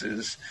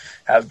practices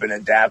have been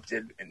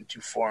adapted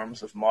into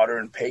forms of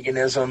modern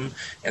paganism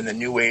and the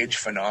New Age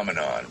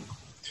phenomenon.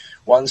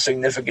 One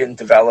significant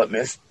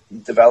development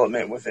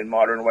within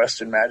modern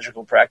Western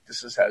magical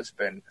practices has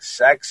been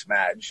sex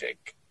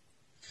magic,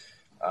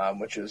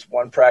 which is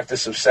one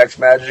practice of sex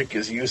magic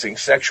is using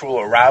sexual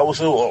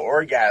arousal or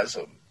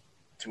orgasm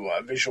to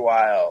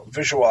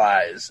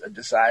visualize a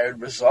desired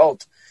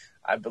result.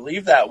 I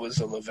believe that was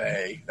a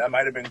LeVay. That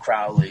might have been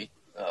Crowley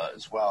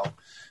as well.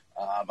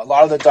 A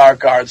lot of the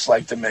dark arts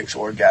like to mix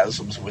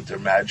orgasms with their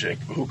magic.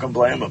 Who can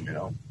blame them, you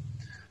know?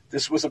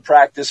 This was a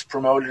practice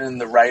promoted in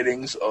the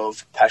writings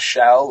of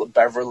Paschal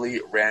Beverly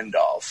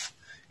Randolph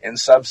and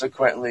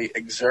subsequently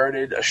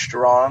exerted a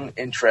strong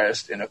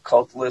interest in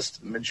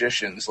occultist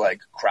magicians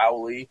like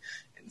Crowley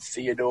and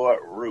Theodore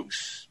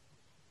Roos.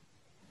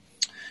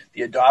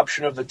 The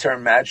adoption of the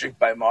term magic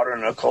by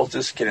modern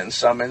occultists can in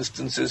some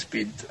instances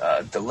be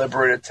a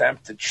deliberate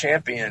attempt to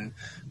champion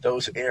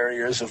those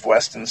areas of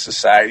Western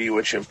society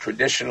which have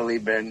traditionally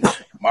been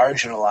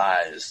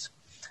marginalized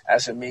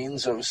as a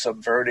means of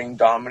subverting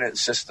dominant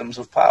systems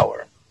of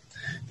power.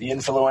 The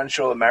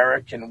influential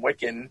American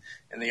Wiccan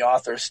and the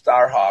author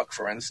Starhawk,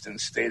 for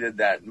instance, stated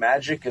that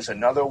magic is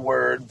another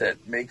word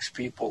that makes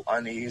people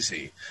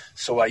uneasy,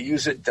 so I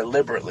use it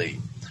deliberately,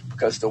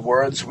 because the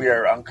words we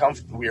are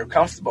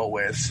comfortable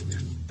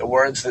with, the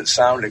words that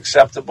sound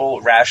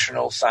acceptable,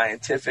 rational,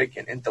 scientific,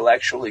 and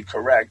intellectually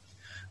correct,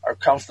 are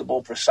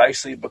comfortable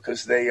precisely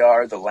because they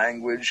are the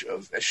language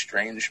of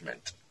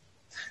estrangement.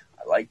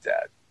 I like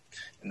that.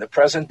 In the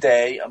present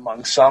day,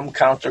 among some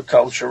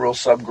countercultural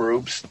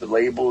subgroups, the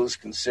label is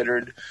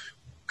considered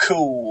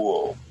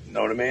cool. You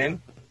know what I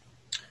mean?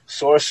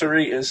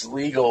 Sorcery is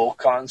legal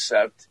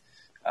concept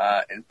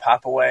in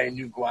Papua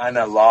New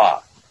Guinea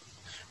law,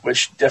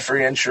 which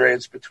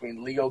differentiates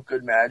between legal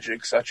good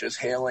magic, such as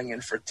healing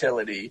and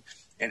fertility,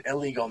 and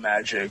illegal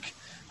magic,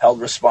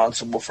 held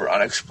responsible for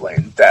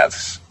unexplained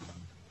deaths.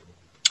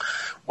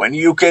 When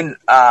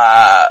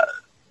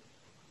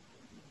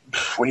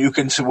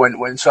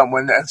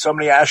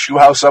somebody asks you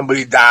how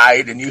somebody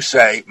died, and you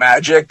say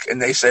magic,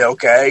 and they say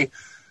okay,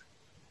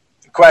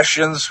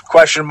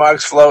 question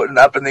marks floating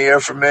up in the air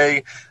for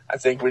me. I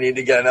think we need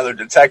to get another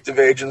detective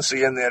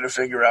agency in there to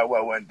figure out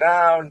what went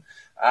down.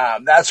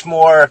 That's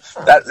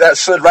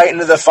slid right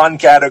into the fun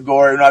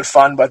category, not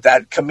fun, but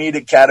that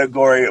comedic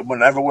category.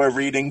 Whenever we're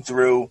reading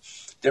through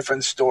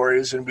different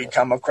stories and we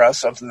come across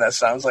something that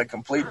sounds like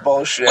complete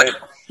bullshit,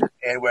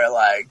 and we're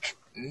like,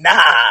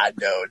 nah,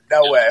 dude,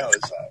 no way,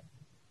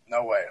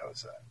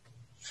 Jose.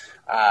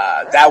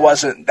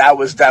 That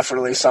was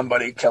definitely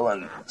somebody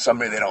killing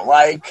somebody they don't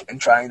like and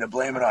trying to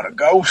blame it on a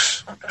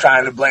ghost,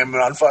 trying to blame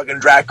it on fucking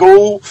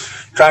Dracul,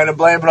 trying to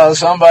blame it on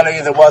somebody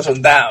that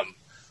wasn't them.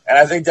 And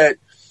I think that,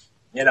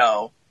 you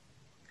know,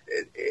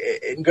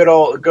 in good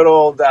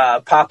old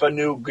Papua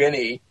New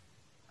Guinea,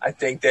 I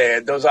think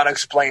those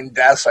unexplained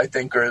deaths, I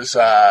think, is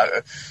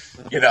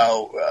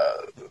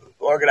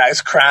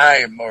organized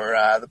crime or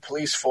the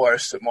police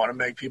force that want to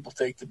make people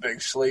take the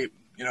big sleep.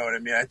 You know what I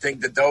mean? I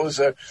think that those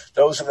are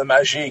the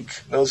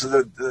magique. Those are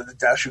the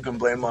deaths you can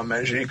blame on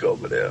magique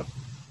over there.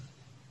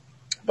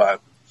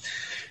 But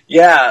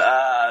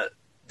yeah,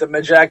 the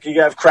magic,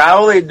 you have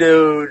Crowley,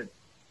 dude,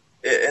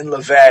 and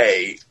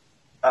LeVay.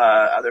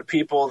 Other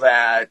people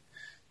that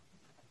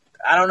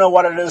I don't know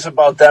what it is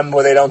about them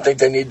where they don't think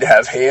they need to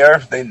have hair.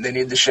 They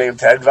need the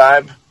shaved head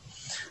vibe.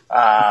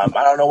 I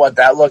don't know what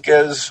that look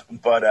is,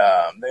 but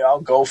they all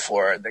go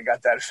for it. They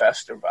got that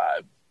Fester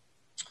vibe.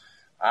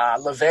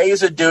 LeVay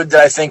is a dude that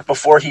I think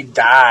before he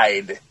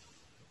died,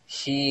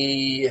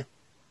 he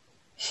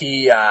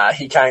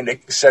kind of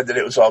said that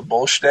it was all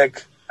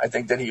bullshit. I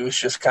think that he was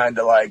just kind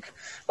of like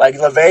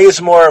LeVay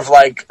is more of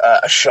like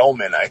a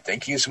showman. I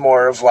think he's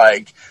more of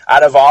like,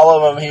 out of all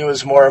of them, he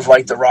was more of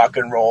like the rock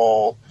and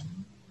roll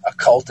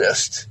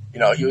occultist. You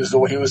know, he's the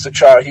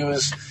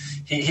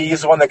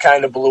one that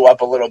kind of blew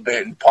up a little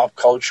bit in pop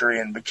culture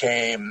and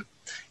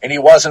he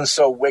wasn't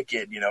so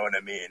wicked. You know what I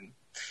mean?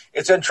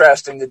 It's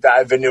interesting to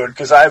dive into it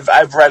because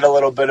I've read a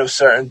little bit of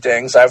certain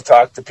things. I've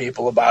talked to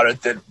people about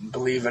it that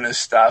believe in his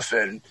stuff,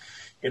 and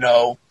you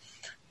know,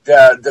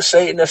 the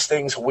Satanist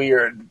thing's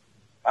weird.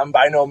 I'm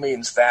by no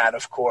means that,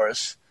 of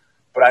course,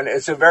 but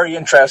it's a very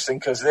interesting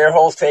because their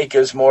whole take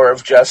is more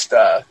of just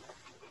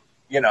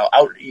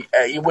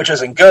which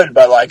isn't good,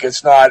 but like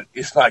it's not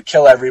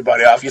kill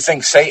everybody off. You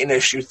think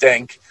Satanist, you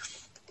think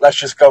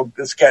let's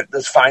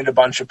find a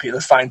bunch of people,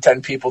 let's find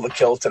 10 people to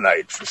kill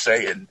tonight for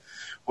Satan.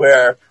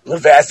 Where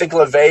I think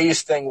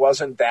LeVay's thing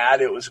wasn't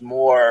that. It was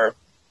more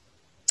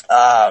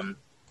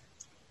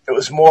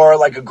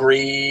like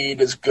greed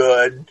is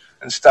good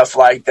and stuff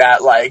like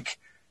that. Like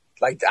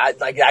like that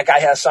guy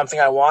has something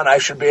I want, I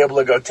should be able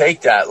to go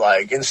take that.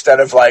 Like, instead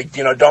of like,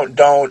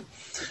 don't,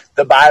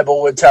 the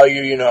Bible would tell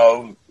you,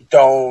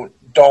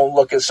 don't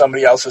look at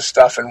somebody else's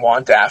stuff and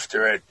want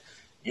after it.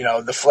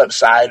 The flip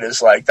side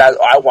is like that.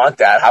 I want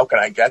that. How can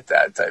I get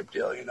that type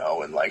deal?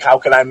 And like, how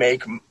can I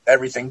make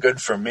everything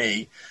good for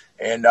me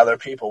and other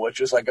people,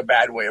 which is like a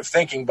bad way of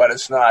thinking, but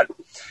it's bad,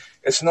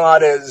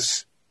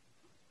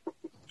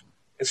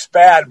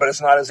 but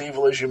it's not as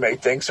evil as you may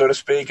think, so to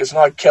speak. It's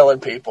not killing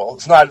people.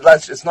 It's not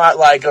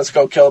like let's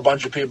go kill a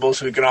bunch of people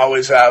so they don't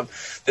always have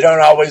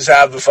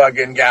the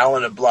fucking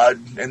gallon of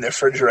blood in the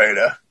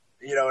refrigerator.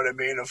 You know what I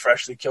mean? Of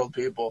freshly killed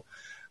people.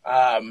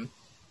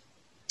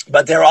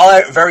 But they're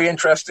all very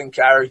interesting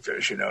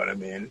characters, you know what I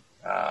mean?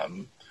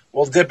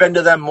 We'll dip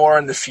into them more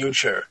in the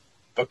future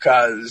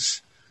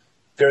because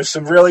there's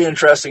some really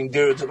interesting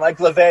dudes. And like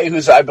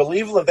LaVey, I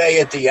believe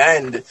LaVey at the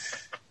end,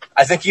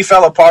 I think he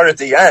fell apart at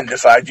the end.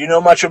 Do you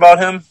know much about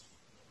him?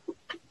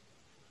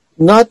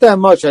 Not that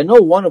much. I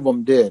know one of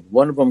them did.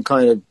 One of them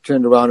kind of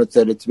turned around and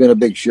said it's been a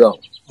big show.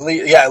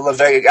 Yeah,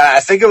 LaVey. I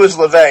think it was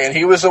LaVey, and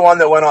he was the one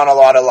that went on a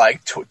lot of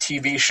like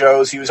TV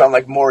shows. He was on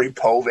like Maury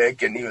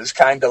Povich, and he was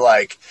kind of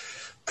like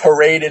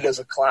paraded as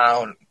a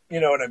clown. You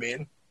know what I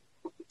mean?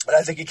 And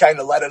I think he kind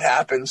of let it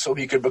happen so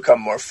he could become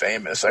more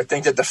famous. I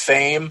think that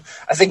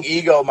I think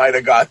ego might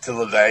have got to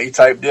LaVey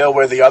type deal,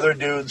 where the other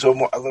dudes are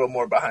a little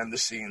more behind the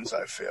scenes,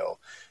 I feel.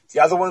 The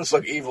other ones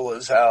look evil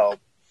as hell.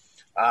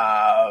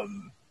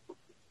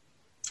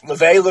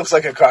 LaVey looks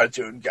like a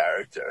cartoon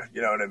character,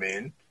 you know what I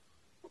mean?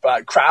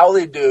 But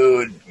Crowley,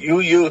 dude,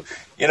 you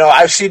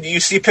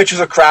see pictures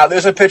of Crowley.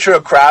 There's a picture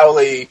of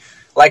Crowley,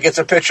 like it's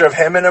a picture of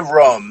him in a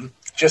room,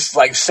 just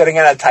like sitting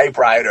at a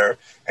typewriter,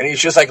 and he's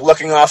just like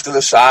looking off to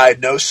the side,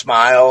 no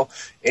smile,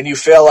 and you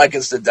feel like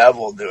it's the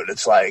devil, dude.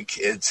 It's like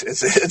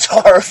it's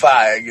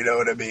horrifying, you know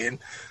what I mean?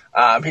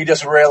 He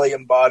just really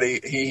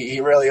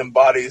really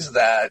embodies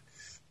that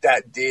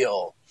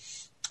deal.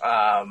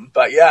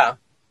 But yeah,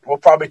 we'll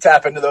probably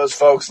tap into those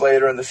folks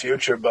later in the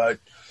future. But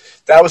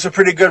that was a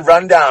pretty good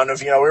rundown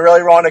of we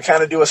really want to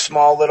kind of do a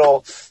small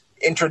little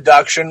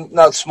introduction,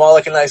 not small,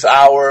 like a nice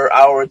hour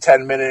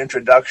 10-minute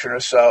introduction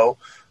or so.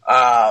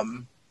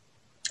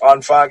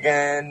 On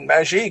fucking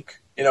Magique,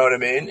 you know what I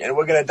mean? And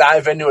we're going to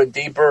dive into it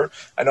deeper.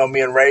 I know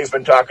me and Ray have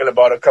been talking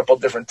about a couple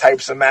different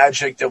types of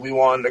magic that we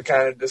wanted to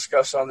kind of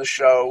discuss on the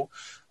show.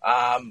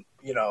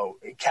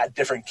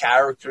 Different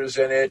characters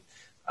in it,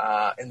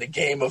 in the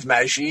game of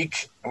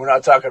Magique. And we're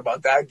not talking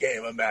about that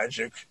game of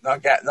Magic,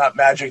 not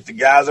Magic the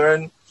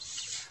Gathering,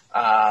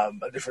 a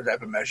different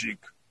type of Magique,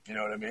 you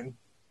know what I mean?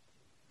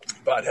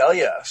 But hell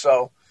yeah.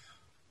 So,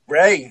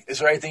 Ray, is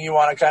there anything you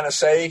want to kind of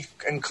say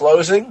in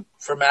closing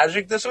for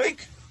Magic this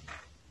week?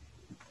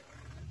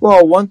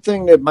 Well, one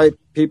thing that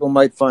people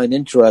might find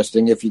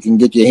interesting, if you can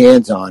get your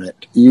hands on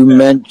it, you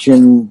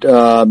mentioned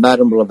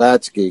Madame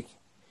Blavatsky.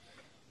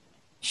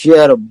 She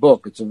had a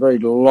book. It's a very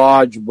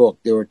large book.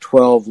 There were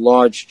 12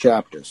 large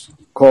chapters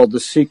called The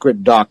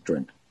Secret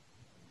Doctrine.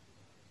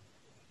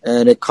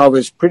 And it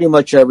covers pretty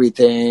much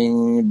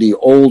everything, the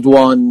old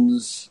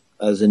ones,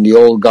 as in the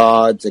old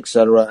gods,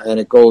 etc. And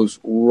it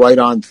goes right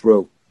on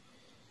through.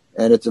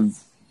 And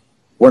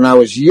when I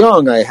was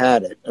young, I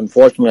had it.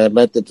 Unfortunately, I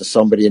lent it to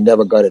somebody and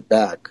never got it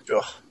back.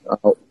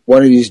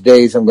 One of these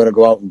days, I'm going to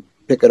go out and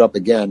pick it up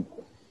again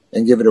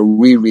and give it a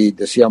reread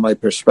to see how my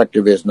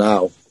perspective is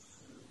now.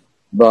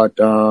 But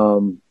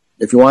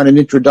if you want an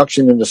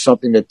introduction into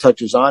something that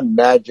touches on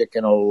magic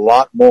and a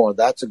lot more,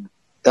 that's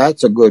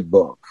a good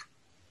book.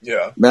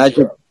 Yeah.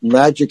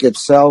 Magic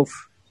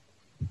itself,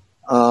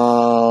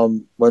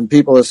 when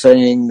people are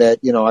saying that,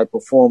 I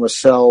perform a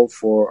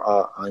self or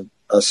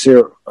a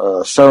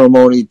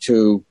ceremony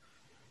to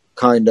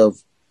kind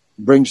of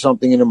bring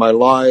something into my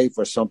life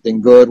or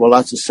something good. Well,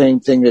 that's the same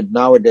thing that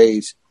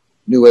nowadays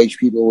New Age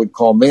people would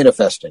call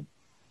manifesting.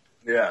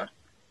 Yeah.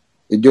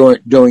 You're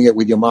doing it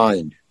with your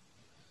mind.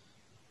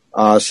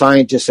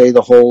 Scientists say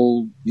the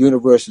whole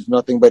universe is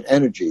nothing but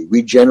energy.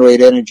 We generate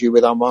energy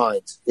with our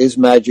minds. Is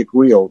magic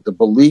real? The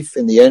belief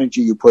in the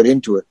energy you put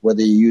into it,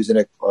 whether you use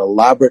an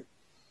elaborate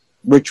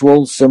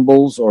rituals,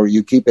 symbols, or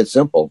you keep it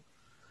simple,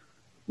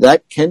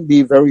 that can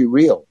be very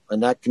real,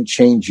 and that can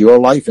change your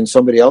life and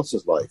somebody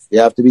else's life. You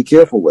have to be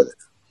careful with it.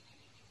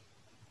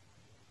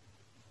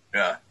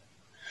 Yeah.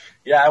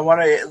 Yeah, I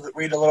want to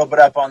read a little bit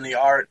up on the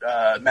art,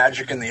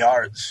 magic and the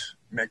arts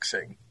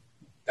mixing.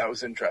 That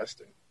was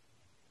interesting.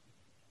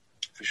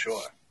 For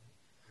sure.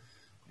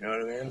 You know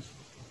what I mean?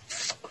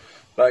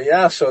 But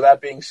yeah, so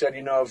that being said,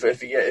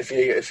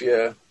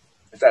 if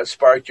that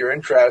sparked your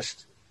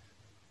interest,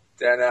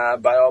 then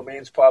by all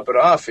means pop it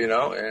off,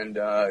 and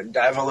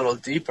dive a little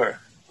deeper.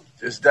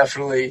 There's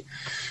definitely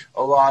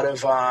a lot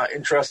of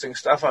interesting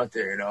stuff out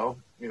there,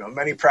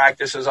 many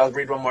practices. I'll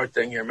read one more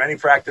thing here. Many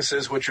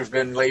practices which have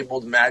been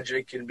labeled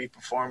magic can be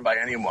performed by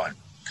anyone.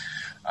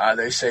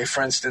 They say,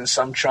 for instance,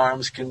 some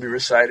charms can be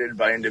recited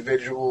by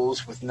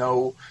individuals with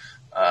no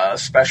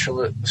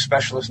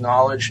specialist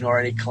knowledge nor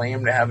any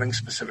claim to having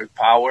specific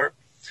power.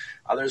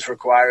 Others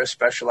require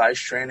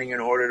specialized training in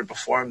order to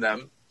perform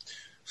them.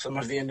 some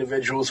of the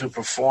individuals who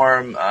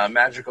perform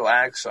magical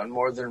acts on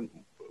more than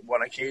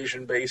one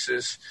occasion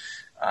basis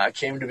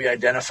came to be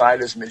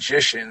identified as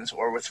magicians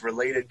or with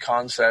related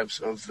concepts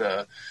of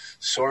the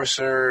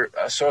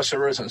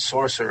sorcerers and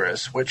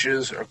sorceress,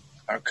 witches or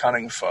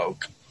cunning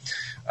folk.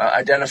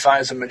 Identify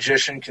as a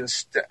magician can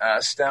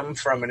stem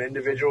from an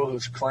individual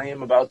whose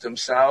claim about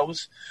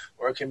themselves,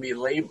 or it can be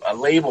a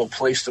label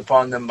placed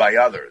upon them by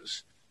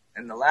others.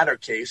 In the latter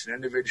case, an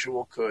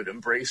individual could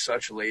embrace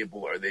such a label,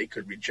 or they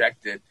could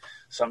reject it,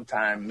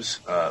 sometimes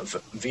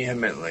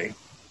vehemently.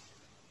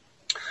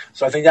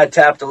 So I think that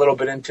tapped a little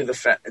bit into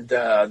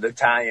the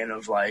tie-in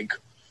of, like,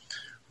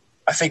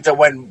 I think that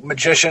when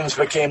magicians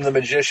became the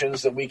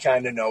magicians that we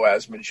kind of know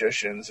as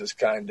magicians, is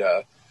kind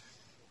of,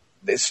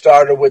 they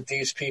started with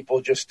these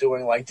people just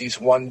doing like these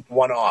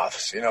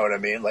one-offs, you know what I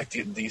mean? Like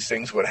these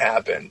things would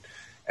happen.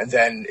 And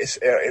then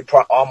it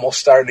almost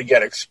started to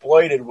get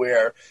exploited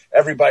where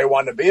everybody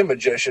wanted to be a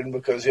magician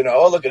because, you know,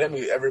 oh, look at him.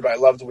 Everybody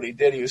loved what he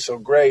did. He was so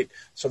great.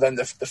 So then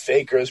the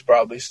fakers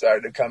probably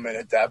started to come in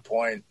at that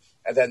point.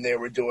 And then they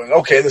were doing,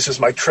 okay, this is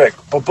my trick.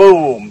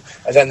 Boom.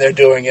 And then they're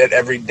doing it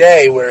every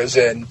day. Whereas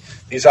in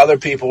these other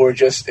people were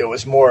just, it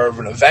was more of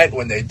an event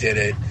when they did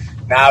it.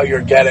 Now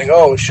you're getting,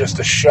 oh, it's just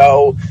a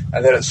show.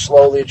 And then it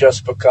slowly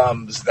just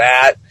becomes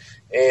that.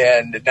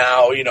 And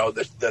now, you know,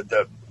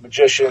 the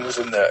magicians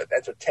and the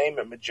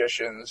entertainment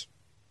magicians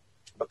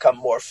become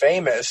more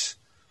famous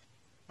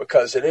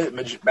because it is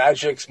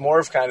magic's more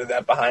of kind of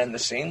that behind the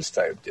scenes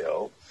type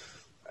deal.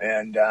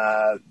 And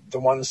the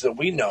ones that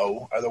we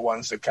know are the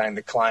ones that kind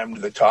of climb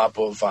to the top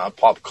of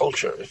pop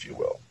culture, if you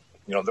will.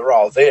 You know, they're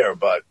all there,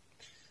 but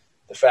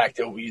the fact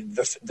that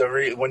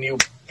when you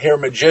hear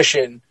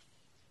magician,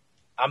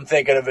 I'm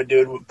thinking of a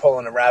dude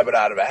pulling a rabbit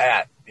out of a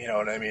hat. You know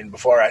what I mean?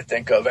 Before I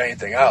think of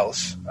anything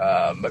else.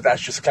 But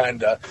that's just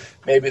kind of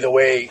maybe the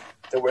way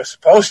that we're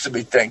supposed to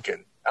be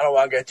thinking. I don't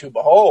want to get too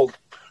bold.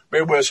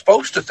 Maybe we're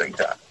supposed to think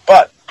that.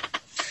 But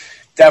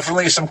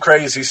definitely some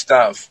crazy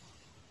stuff.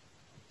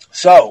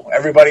 So,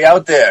 everybody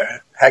out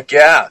there, heck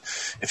yeah.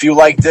 If you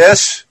like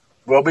this,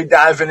 we'll be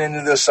diving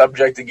into this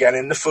subject again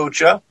in the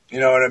future. You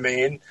know what I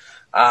mean?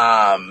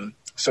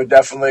 So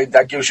definitely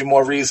that gives you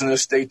more reason to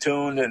stay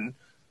tuned and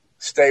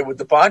stay with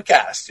the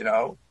podcast, you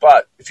know.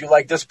 But if you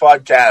like this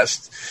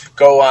podcast,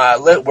 go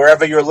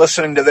wherever you're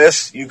listening to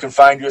this, you can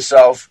find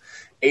yourself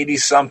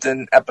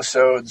 80-something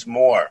episodes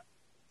more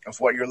of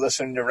what you're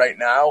listening to right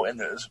now, and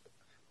there's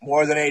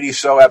more than 80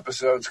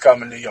 episodes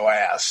coming to your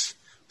ass.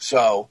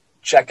 So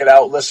check it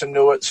out, listen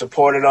to it,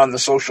 support it on the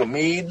social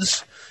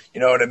medias,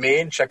 you know what I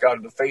mean? Check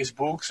out the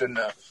Facebooks and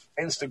the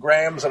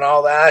Instagrams and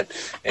all that,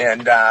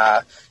 and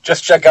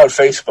just check out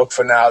Facebook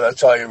for now.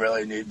 That's all you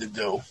really need to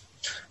do.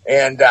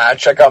 And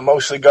check out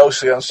Mostly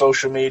Ghostly on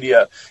social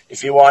media.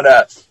 If you want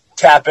to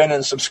tap in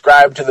and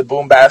subscribe to the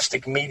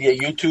Boombastic Media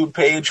YouTube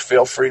page,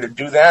 feel free to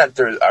do that.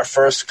 Our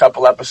first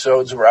couple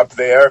episodes were up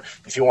there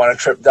if you want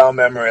to trip down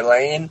memory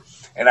lane.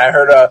 And I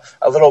heard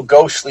a little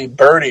ghostly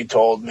birdie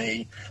told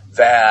me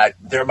that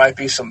there might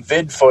be some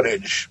vid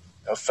footage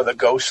for the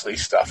ghostly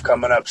stuff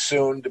coming up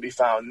soon to be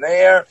found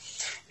there.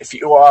 If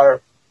you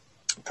are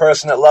a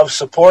person that loves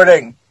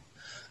supporting,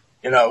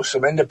 you know,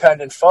 some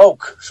independent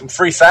folk, some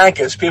free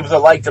thankers, people that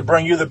like to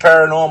bring you the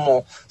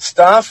paranormal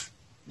stuff,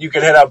 you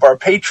can hit up our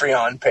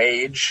Patreon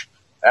page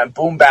at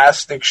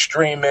Boombastic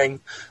Streaming.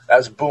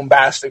 That's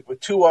Boombastic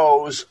with 2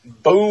 O's,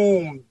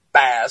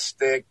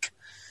 Boombastic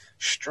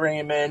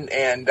Streaming,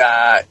 and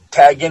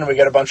tag in. We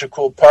get a bunch of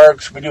cool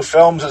perks. We do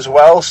films as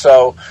well,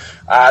 so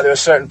there are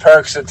certain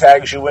perks that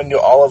tags you into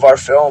all of our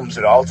films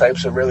and all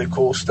types of really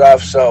cool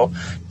stuff. So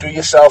do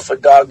yourself a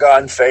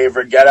doggone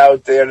favor. Get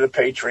out there to the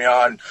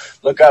Patreon.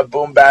 Look up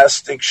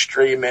Boombastic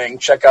Streaming.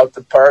 Check out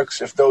the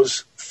perks. If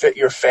those fit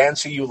your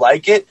fancy, you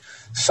like it,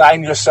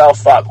 sign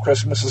yourself up.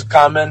 Christmas is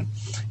coming.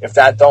 If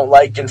that don't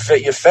like and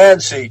fit your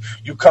fancy,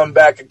 you come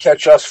back and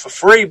catch us for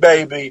free,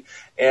 baby.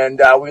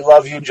 And we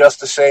love you just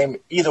the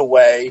same either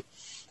way.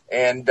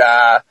 And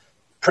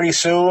pretty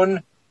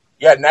soon,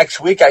 next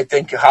week, I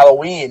think,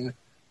 Halloween.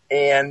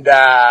 And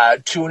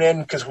tune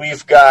in because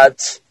we've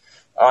got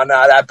on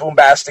that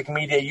Boombastic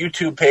Media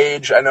YouTube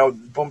page. I know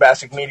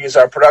Boombastic Media is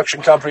our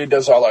production company,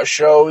 does all our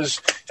shows.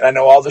 And I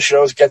know all the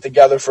shows get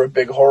together for a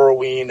big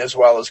Horrorween as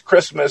well as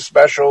Christmas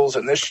specials.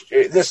 And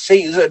this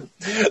season,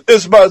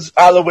 this month's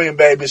Halloween,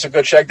 baby. So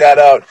go check that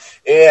out.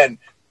 And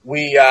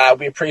we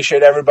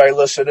appreciate everybody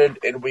listening,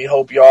 and we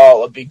hope y'all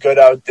will be good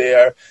out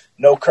there.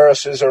 No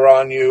curses are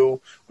on you.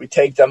 We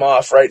take them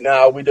off right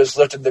now. We just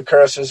lifted the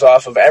curses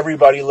off of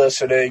everybody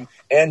listening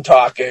and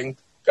talking.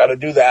 Got to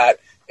do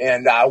that.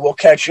 And we'll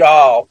catch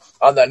y'all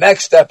on the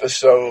next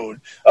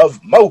episode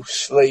of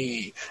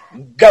Mostly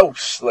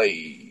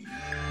Ghostly.